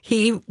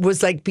 he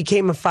was like,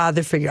 became a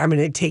father figure. I'm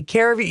going to take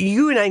care of you.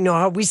 You and I know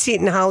how we see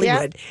it in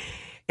Hollywood.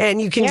 And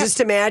you can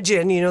just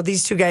imagine,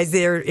 these two guys,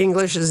 their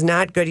English is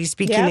not good. He's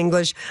speaking Yep.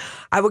 English.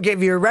 I will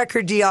give you a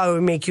record deal. I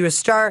will make you a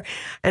star,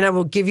 and I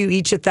will give you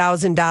each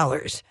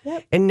 $1,000.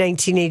 Yep. In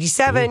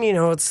 1987,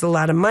 it's a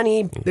lot of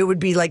money. It would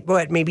be like,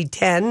 what, maybe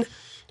 10?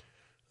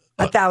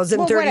 1,000,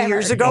 Well, 30 whatever.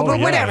 years ago, Oh, but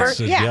yeah. whatever.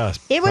 So, Yeah.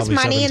 It was probably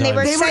money, and they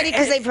were 7 times. excited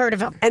because they've heard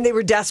of him. And they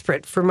were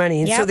desperate for money.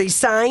 And so Yep. they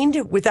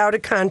signed without a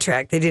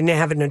contract. They didn't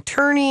have an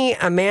attorney,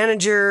 a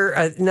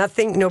manager,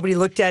 nothing. Nobody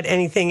looked at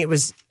anything. It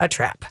was a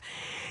trap.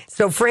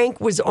 So Frank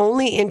was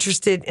only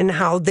interested in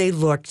how they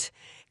looked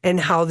and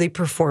how they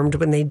performed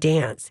when they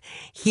danced.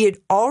 He had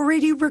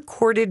already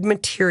recorded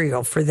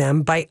material for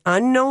them by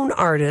unknown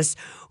artists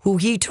who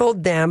he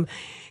told them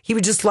he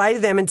would just lie to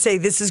them and say,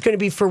 this is going to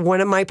be for one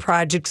of my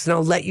projects, and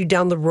I'll let you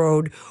down the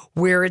road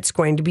where it's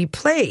going to be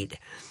played.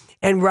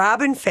 And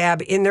Rob and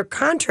Fab, in their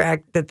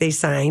contract that they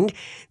signed,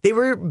 they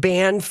were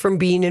banned from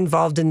being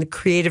involved in the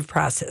creative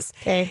process.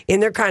 Okay. In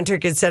their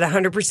contract, it said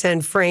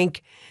 100%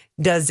 Frank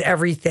does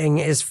everything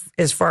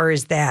as far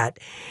as that.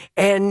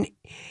 And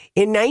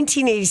in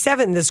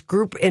 1987, this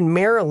group in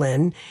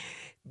Maryland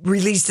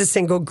released a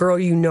single, Girl,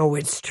 You Know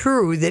It's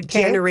True, that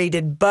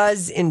generated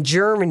buzz in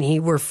Germany,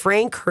 where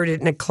Frank heard it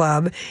in a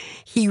club.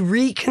 He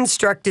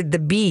reconstructed the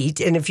beat.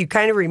 And if you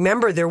kind of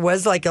remember, there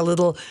was like a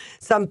little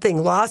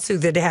something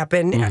lawsuit that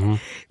happened.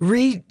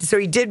 So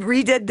he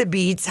redid the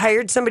beats,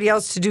 hired somebody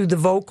else to do the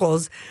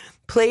vocals,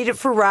 played it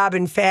for Rob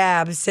and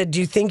Fab, said, do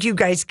you think you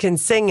guys can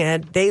sing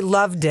it? They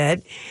loved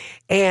it.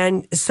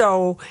 And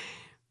so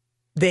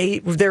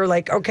they're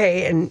like,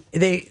 okay. And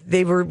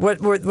they were,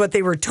 what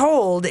they were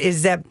told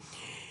is that,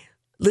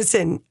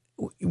 listen,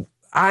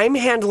 I'm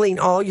handling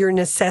all your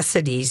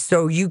necessities,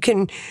 so you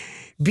can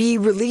be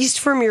released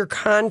from your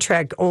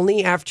contract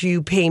only after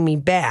you pay me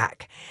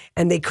back.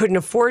 And they couldn't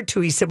afford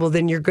to. He said, well,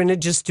 then you're going to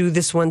just do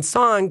this one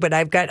song, but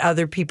I've got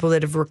other people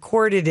that have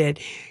recorded it.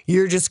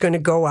 You're just going to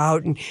go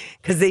out, and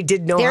because they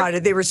did know how to,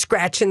 they were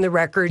scratching the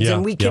records,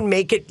 and we can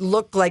make it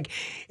look like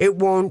it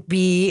won't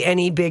be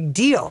any big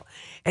deal.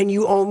 And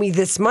you owe me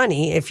this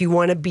money if you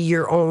want to be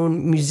your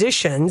own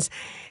musicians.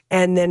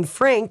 And then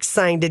Frank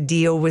signed a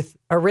deal with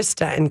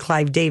Arista and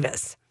Clive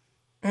Davis.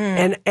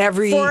 And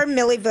For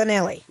Milli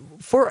Vanilli.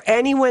 For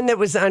anyone that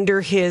was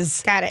under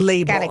his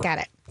label. Got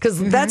it. Because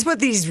that's what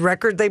these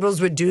record labels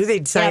would do.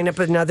 They'd sign up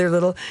another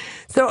little.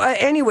 So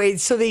anyway,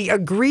 so they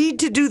agreed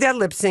to do that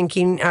lip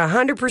syncing,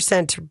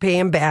 100% to pay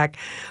him back.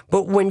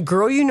 But when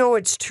Girl You Know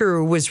It's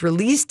True was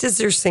released as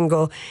their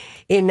single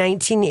in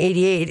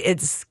 1988, it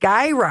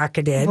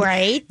skyrocketed.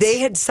 Right. They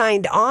had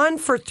signed on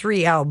for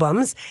 3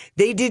 albums.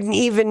 They didn't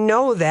even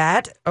know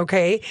that,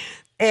 okay?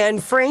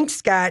 And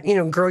Frank's got,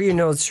 Girl You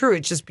Know It's True.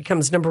 It just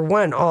becomes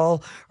 #1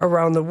 all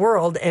around the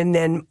world. And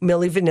then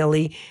Milli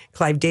Vanilli,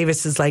 Clive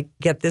Davis is like,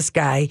 get this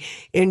guy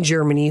in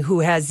Germany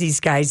who has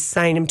these guys,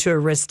 sign him to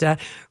Arista.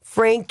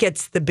 Frank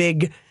gets the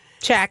big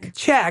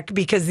Check,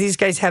 because these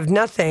guys have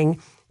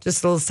nothing.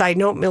 Just a little side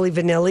note, Milli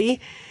Vanilli,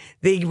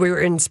 they were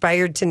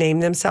inspired to name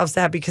themselves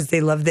that because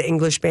they love the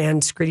English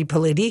band Scritti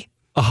Politti.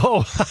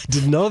 Oh, I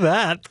didn't know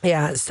that.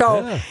 Yeah.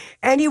 So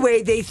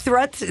anyway,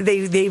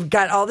 they've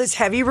got all this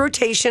heavy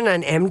rotation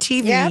on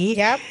MTV.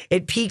 Yep.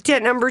 It peaked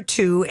at number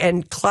 2,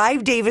 and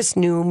Clive Davis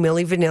knew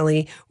Milli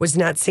Vanilli was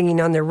not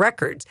singing on their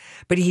records,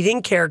 but he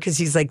didn't care because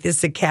he's like, this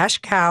is a cash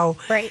cow.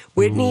 Right.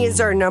 Whitney is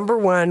our number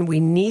 1.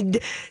 We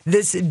need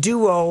this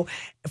duo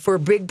for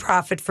big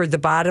profit for the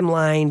bottom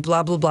line,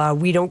 blah, blah, blah.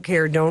 We don't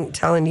care. Don't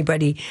tell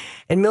anybody.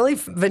 And Milli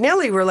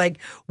Vanilli were like,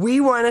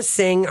 we want to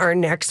sing our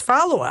next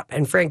follow-up.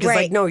 And Frank is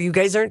like, no, you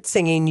guys aren't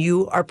singing.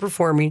 You are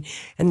performing.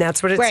 And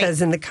that's what it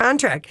says in the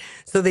contract.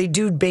 So they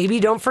do Baby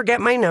Don't Forget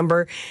My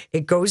Number.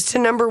 It goes to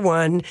number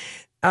 1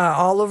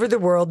 all over the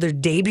world. Their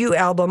debut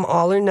album,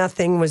 All or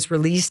Nothing, was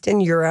released in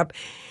Europe.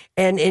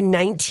 And in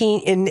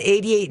 88 and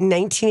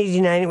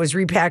 1989, it was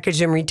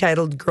repackaged and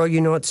retitled Girl, You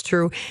Know It's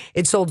True.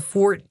 It sold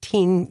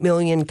 14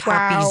 million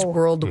copies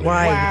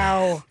worldwide.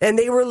 Wow. And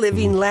they were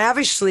living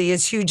lavishly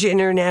as huge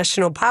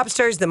international pop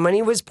stars. The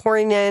money was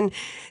pouring in.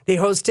 They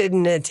hosted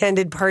and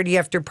attended party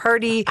after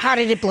party. How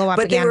did it blow up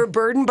But again? they were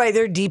burdened by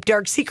their deep,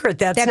 dark secret.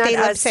 That's That not they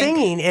us lip-sync.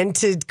 singing. And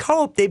to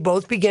cope, they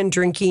both began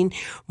drinking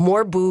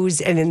more booze.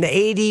 And in the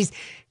 80s,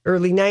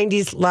 early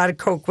 90s, a lot of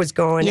coke was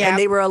going. Yep. And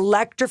they were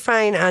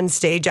electrifying on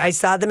stage. I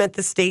saw them at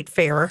the State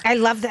Fair. I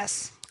love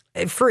this.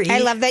 Free. I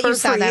love that for you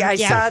saw free. them. I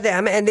Yeah. saw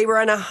them. And they were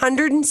on a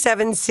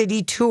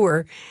 107-city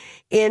tour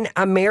in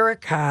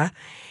America.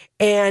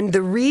 And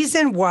the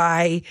reason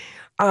why...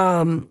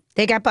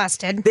 they got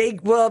busted.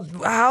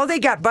 How they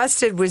got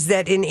busted was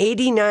that in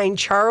 '89,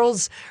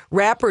 Charles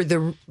Shaw,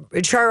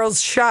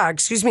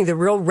 the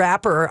real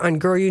rapper on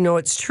Girl You Know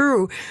It's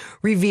True,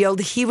 revealed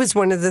he was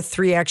one of the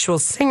 3 actual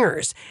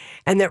singers,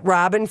 and that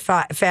Rob and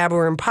Fab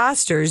were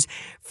imposters.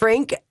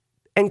 Frank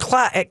and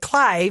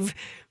Clive,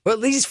 well, at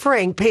least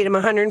Frank, paid him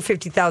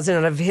 $150,000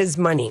 out of his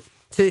money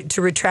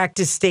to retract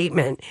his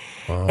statement.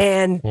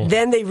 And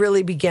then they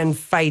really began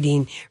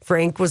fighting.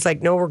 Frank was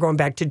like, no, we're going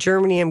back to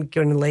Germany. I'm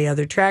going to lay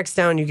other tracks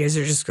down. You guys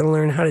are just going to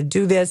learn how to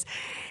do this.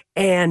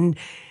 And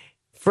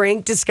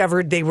Frank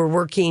discovered they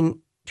were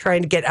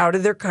trying to get out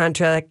of their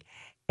contract,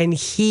 and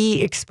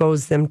he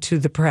exposed them to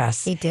the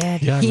press. He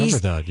did. Yeah, I remember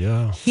that,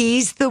 yeah.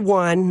 He's the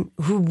one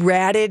who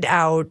ratted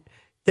out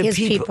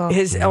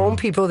his own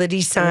people that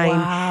he signed.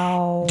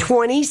 Wow.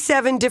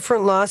 27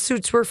 different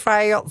lawsuits were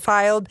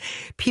filed.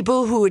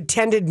 People who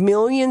attended,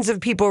 millions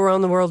of people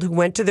around the world who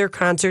went to their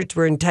concerts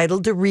were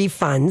entitled to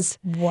refunds.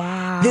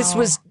 Wow. This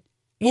was,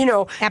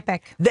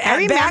 epic. I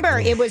remember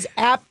it was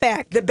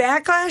epic. The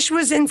backlash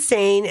was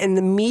insane, and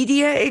the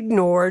media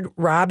ignored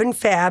Rob and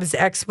Fab's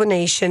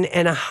explanation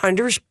and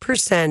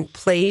 100%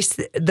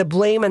 placed the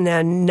blame on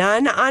them.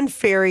 None on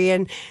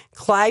Farian,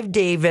 Clive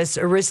Davis,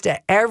 Arista.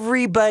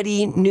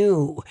 Everybody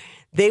knew.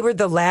 They were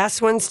the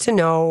last ones to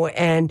know,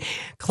 and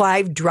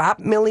Clive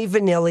dropped Milli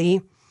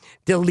Vanilli,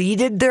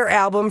 deleted their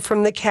album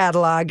from the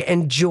catalog,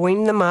 and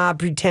joined the mob,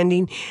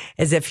 pretending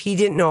as if he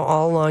didn't know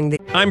all along.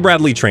 I'm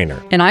Bradley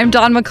Trainer. And I'm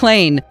Don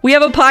McClain. We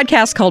have a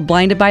podcast called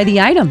Blinded by the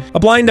Item. A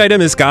blind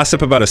item is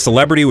gossip about a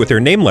celebrity with their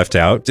name left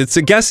out. It's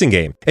a guessing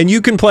game, and you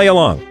can play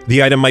along.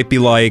 The item might be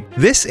like,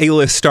 this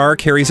A-list star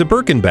carries a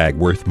Birkin bag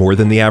worth more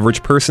than the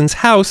average person's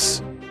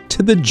house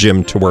to the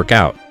gym to work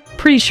out.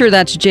 Pretty sure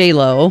that's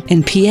J-Lo.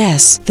 And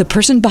P.S. the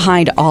person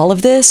behind all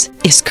of this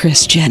is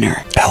Kris Jenner,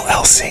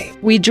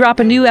 LLC. We drop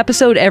a new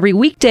episode every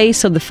weekday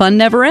so the fun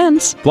never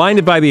ends.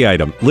 Blinded by the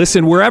Item.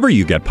 Listen wherever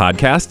you get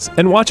podcasts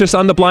and watch us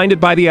on the Blinded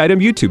by the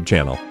Item YouTube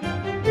channel.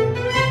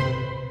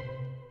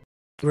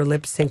 Were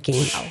lip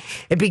syncing.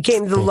 It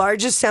became the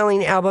largest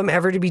selling album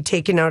ever to be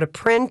taken out of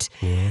print.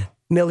 Yeah.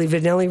 Milli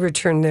Vanilli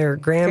returned their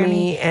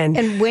Grammy.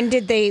 And when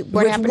did they?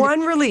 What with happened?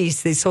 One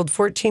release, they sold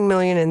 14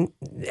 million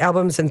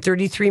albums and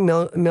 33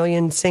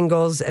 million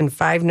singles and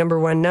 5 number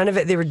 1. None of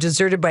it. They were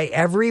deserted by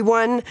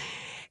everyone.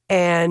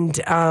 And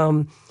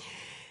in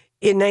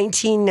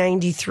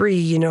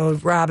 1993,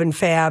 Rob and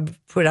Fab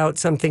put out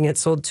something that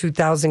sold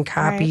 2,000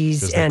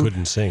 copies. Because they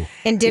couldn't sing.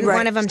 And did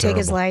one of them take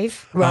his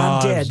life?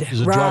 Rob did. It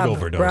was a drug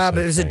overdose.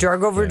 It was a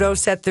drug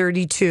overdose at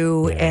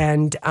 32. Yeah.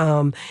 And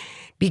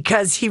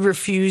because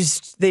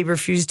they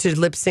refused to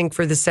lip sync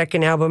for the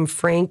second album,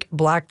 Frank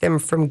blocked them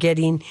from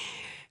getting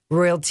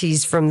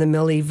royalties from the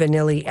Milli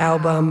Vanilli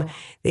album.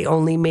 They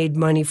only made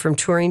money from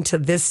touring. To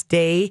this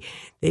day,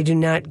 they do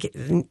not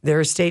get their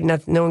estate.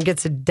 No one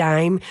gets a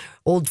dime.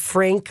 Old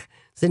Frank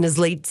is in his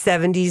late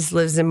 70s,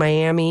 lives in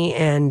Miami,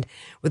 and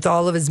with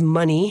all of his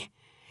money.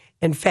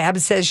 And Fab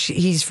says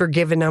he's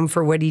forgiven him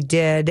for what he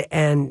did,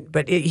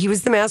 but he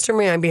was the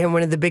mastermind behind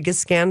one of the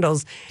biggest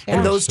scandals,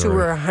 and those two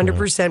were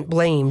 100%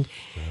 blamed.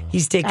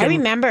 He's taken. I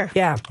remember.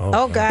 Yeah.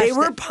 Oh gosh. They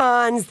were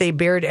pawns. They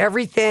bared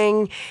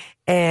everything,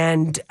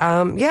 and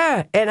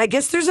and I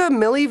guess there's a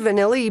Milli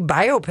Vanilli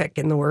biopic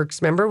in the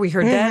works. Remember, we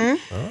heard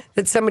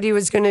that somebody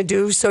was going to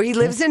do. So he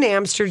lives in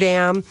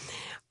Amsterdam.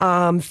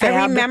 I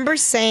remember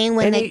saying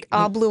when they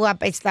all blew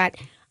up, I thought,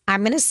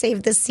 I'm going to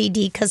save this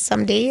CD because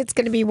someday it's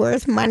going to be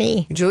worth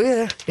money.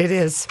 Julia, it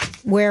is.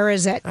 Where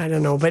is it? I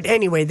don't know. But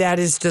anyway, that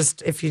is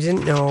just, if you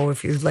didn't know,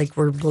 if you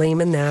were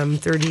blaming them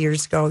 30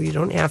 years ago, you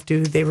don't have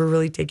to. They were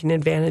really taken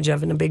advantage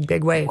of in a big,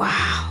 big way.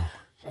 Wow.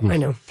 I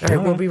know. All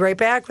right, we'll be right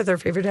back with our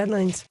favorite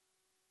headlines.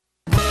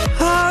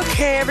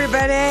 Okay,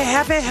 everybody,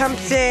 happy hump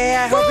day.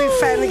 I hope you've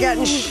finally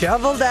gotten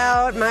shoveled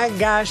out. My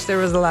gosh, there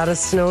was a lot of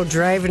snow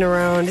driving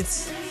around.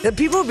 The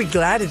people will be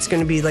glad it's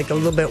going to be like a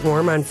little bit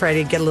warm on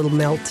Friday, get a little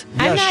melt.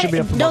 I'm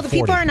not, the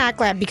people are not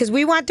glad because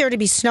we want there to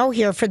be snow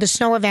here for the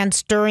snow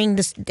events during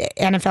the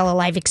NFL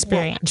Alive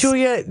experience.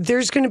 Julia,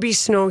 there's going to be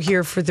snow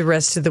here for the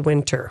rest of the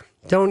winter.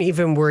 Don't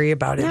even worry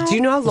about it. No. Do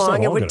you know how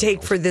long it would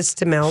take for this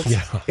to melt?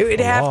 Yeah, it would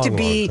have to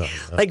be,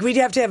 time. we'd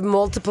have to have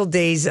multiple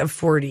days of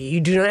 40.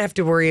 You do not have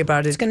to worry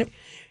about it.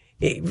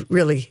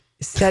 Really,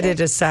 set it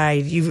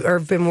aside. You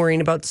have been worrying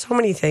about so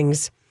many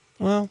things.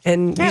 Well,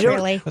 and not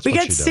really. We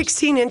got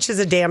 16 inches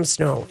of damn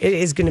snow. It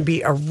is going to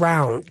be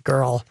around,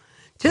 girl.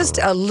 Just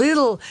a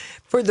little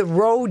for the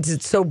roads.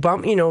 It's so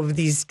bumpy.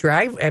 These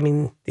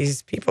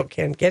these people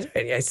can't get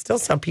it. I still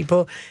saw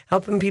people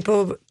helping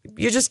people.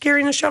 You're just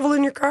carrying a shovel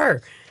in your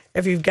car.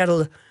 If you've got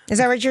a... Is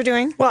that what you're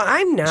doing? Well,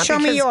 I'm not. Show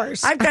me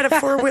yours. I've got a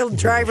four-wheel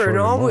drive or an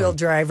all-wheel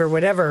drive or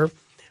whatever.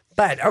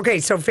 But,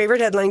 okay, so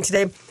favorite headline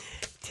today.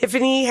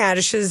 Tiffany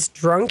Haddish's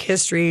drunk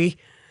history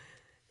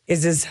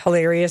is as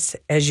hilarious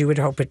as you would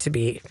hope it to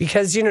be.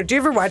 Because, do you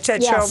ever watch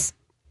that show?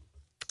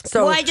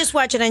 So, I just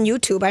watch it on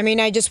YouTube.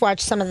 I just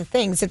watch some of the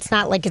things. It's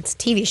not like it's a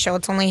TV show.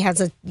 It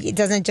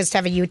doesn't just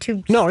have a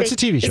YouTube. No, it's a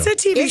TV show. It's a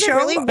TV is show.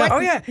 It really? Oh,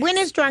 yeah. When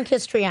is Drunk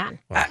History on?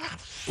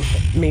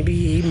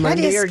 Maybe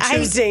Monday or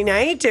Tuesday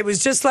night. It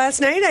was just last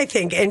night, I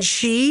think. And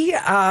she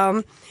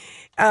was,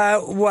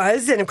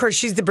 and of course,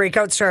 she's the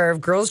breakout star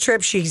of Girls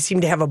Trip. She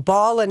seemed to have a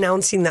ball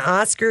announcing the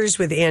Oscars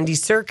with Andy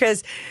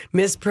Serkis,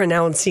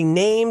 mispronouncing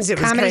names. It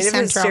was Comedy kind of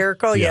Central.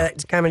 hysterical. Yeah,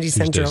 it's Comedy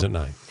Central. Tuesdays at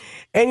 9.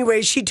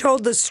 Anyway, she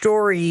told the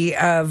story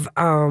of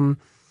a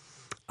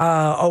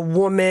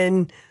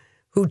woman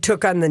who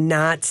took on the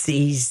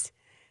Nazis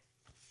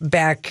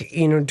back,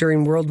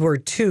 during World War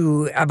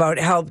II, about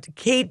how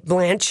Kate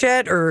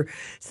Blanchett or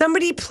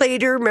somebody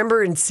played her,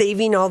 remember, in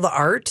Saving All the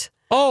Art?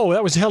 Oh,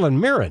 that was Helen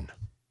Mirren.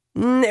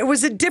 It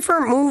was a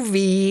different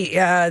movie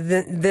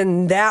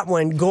than that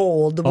one,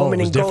 Gold, the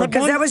woman in Gold,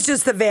 because that was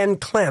just the Van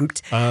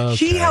Klimt. Okay.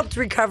 She helped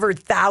recover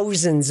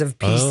thousands of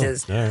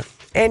pieces. Oh, all right.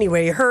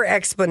 Anyway, her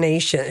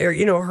explanation,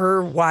 or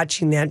her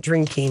watching that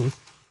drinking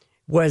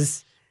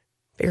was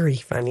very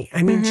funny.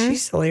 I mean,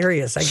 she's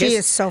hilarious. She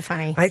is so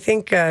funny. I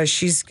think I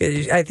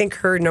think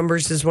her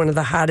numbers is one of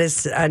the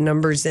hottest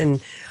numbers in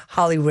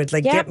Hollywood.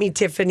 Like, get me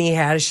Tiffany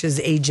Haddish's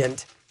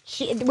agent.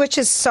 Which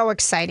is so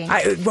exciting.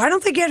 Why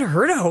don't they get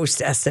her to host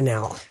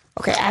SNL?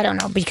 Okay, I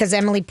don't know. Because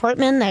Emily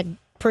Portman, that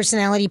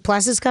Personality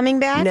Plus is coming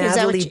back.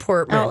 Natalie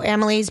Portman. Oh,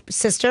 Emily's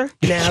sister.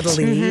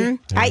 Natalie.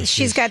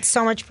 She's got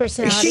so much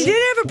personality. She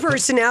did have a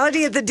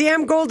personality at the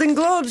damn Golden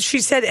Globes. She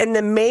said, and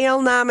the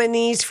male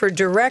nominees for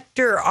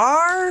director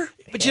are...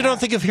 But you don't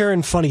think of her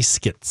in funny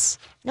skits.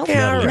 Nope.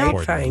 Yeah, all right,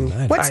 Portman.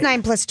 fine. What's Fine.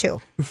 9 plus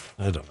 2?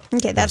 I don't know.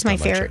 Okay, that's my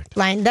favorite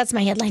line. That's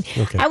my headline.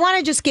 Okay. I want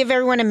to just give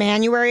everyone a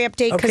Manuary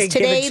update because Okay,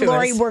 give it today, to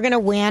Lori, us. we're going to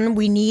win.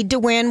 We need to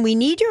win. We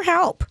need your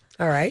help.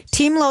 All right.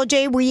 Team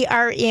Loj, we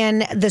are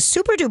in the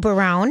super duper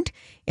round.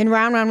 In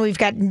round one, we've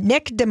got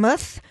Nick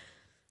Demuth.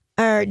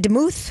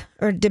 Is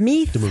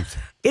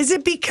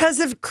it because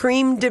of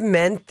Cream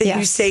Dement that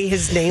you say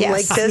his name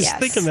like this? I was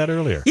thinking that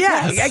earlier.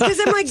 Yeah, because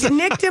I'm like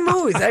Nick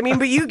Demuth. I mean,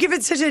 but you give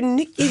it such a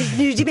Nick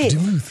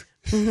Demuth.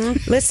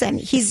 Listen,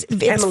 it's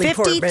Emily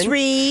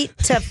 53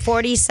 to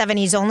 47.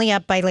 He's only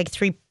up by like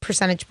 3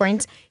 percentage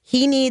points.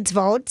 He needs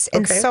votes,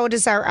 and so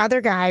does our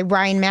other guy,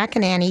 Ryan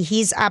McEnany.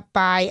 He's up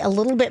by a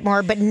little bit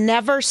more, but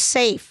never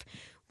safe.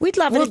 We'd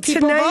love it if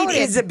people tonight voted.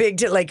 is a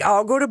big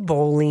I'll go to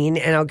bowling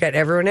and I'll get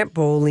everyone at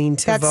bowling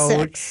to That's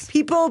vote. 6.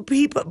 People,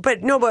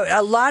 but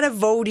a lot of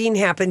voting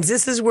happens.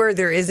 This is where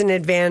there is an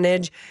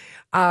advantage.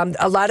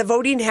 A lot of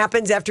voting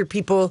happens after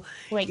people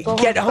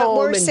get home. But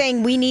we're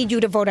saying we need you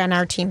to vote on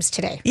our teams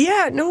today.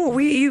 Yeah, no,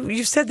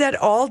 you said that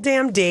all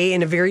damn day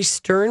in a very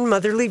stern,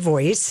 motherly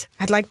voice.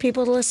 I'd like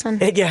people to listen.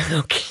 Yeah,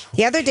 okay.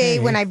 The other day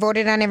when I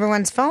voted on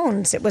everyone's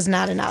phones, it was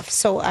not enough.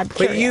 So I'm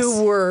curious. But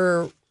you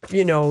were,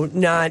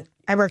 not.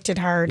 I worked it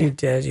hard. You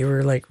did. You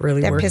were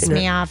really that working pissed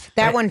me it. off.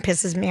 That one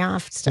pisses me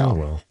off still. Oh,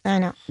 well. I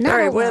know. All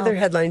right, what other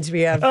headlines do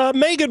we have?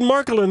 Meghan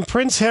Markle and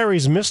Prince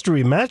Harry's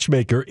mystery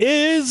matchmaker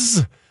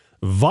is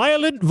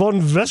Violet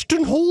von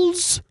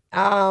Westenholz.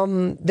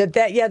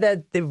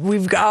 That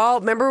we've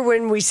all remember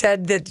when we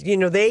said that,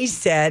 they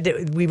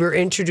said we were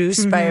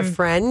introduced by a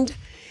friend.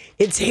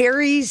 It's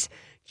Harry's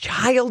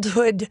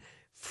childhood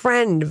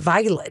friend,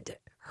 Violet.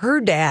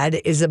 Her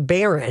dad is a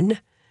baron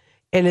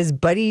and is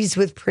buddies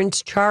with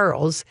Prince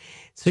Charles.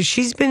 So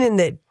she's been in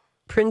the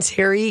Prince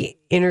Harry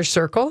inner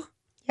circle,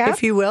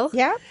 if you will,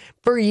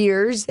 for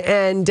years.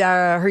 And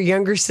her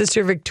younger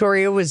sister,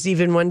 Victoria, was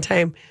even one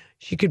time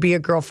she could be a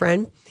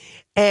girlfriend.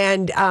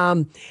 And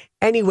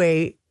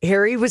anyway,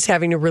 Harry was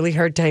having a really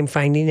hard time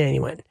finding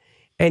anyone.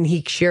 And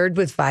he shared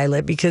with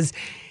Violet because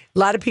a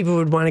lot of people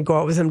would want to go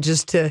out with him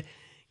just to,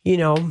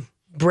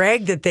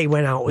 brag that they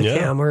went out with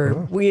him,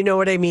 or you know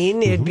what I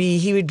mean?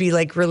 He would be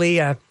like really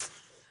a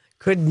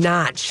good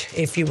notch,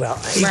 if you will.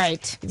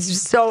 Right.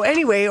 So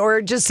anyway,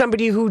 or just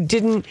somebody who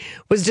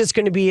was just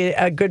going to be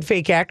a good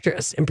fake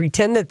actress and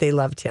pretend that they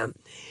loved him.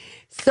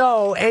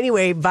 So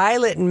anyway,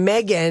 Violet and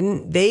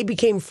Megan, they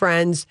became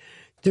friends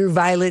through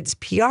Violet's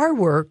PR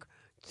work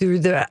through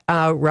the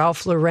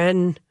Ralph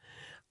Lauren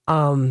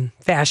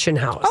fashion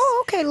house.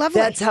 Oh, okay,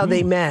 lovely. That's how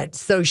they met.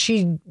 So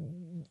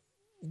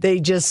they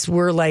just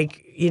were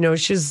like,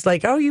 she's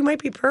like, oh, you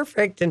might be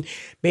perfect. And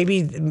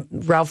maybe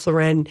Ralph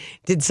Lauren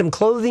did some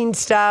clothing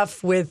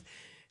stuff with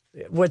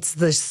what's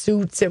the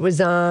suits it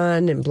was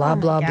on and blah,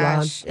 blah,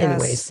 blah.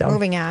 Anyway, so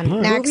moving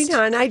on. Next. Moving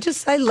on. I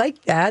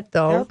like that,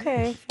 though.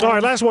 Okay. All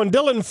right, last one.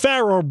 Dylan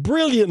Farrow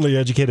brilliantly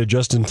educated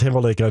Justin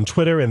Timberlake on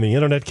Twitter, and the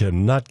internet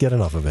cannot get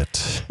enough of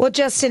it. Well,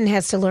 Justin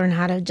has to learn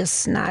how to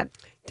just not.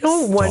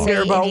 Don't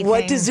wonder about anything.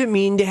 what does it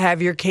mean to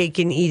have your cake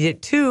and eat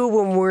it too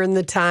when we're in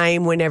the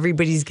time when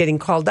everybody's getting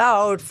called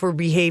out for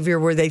behavior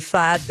where they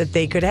thought that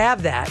they could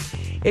have that.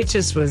 It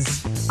just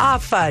was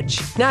fudge.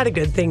 Not a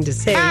good thing to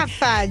say.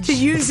 Fudge. To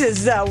use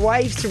his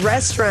wife's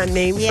restaurant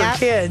name for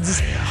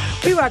kids.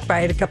 We walked by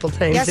it a couple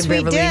times in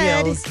Beverly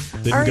Hills.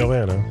 Didn't go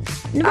in,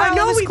 huh?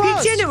 No, we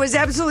peeked in. It was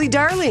absolutely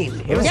darling.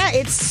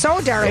 It's so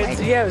darling.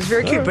 It was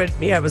very cute, but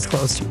it was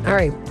close. All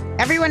right.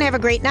 Everyone have a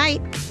great night.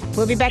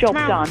 We'll be back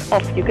tomorrow. Job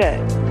done. Off you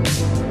go.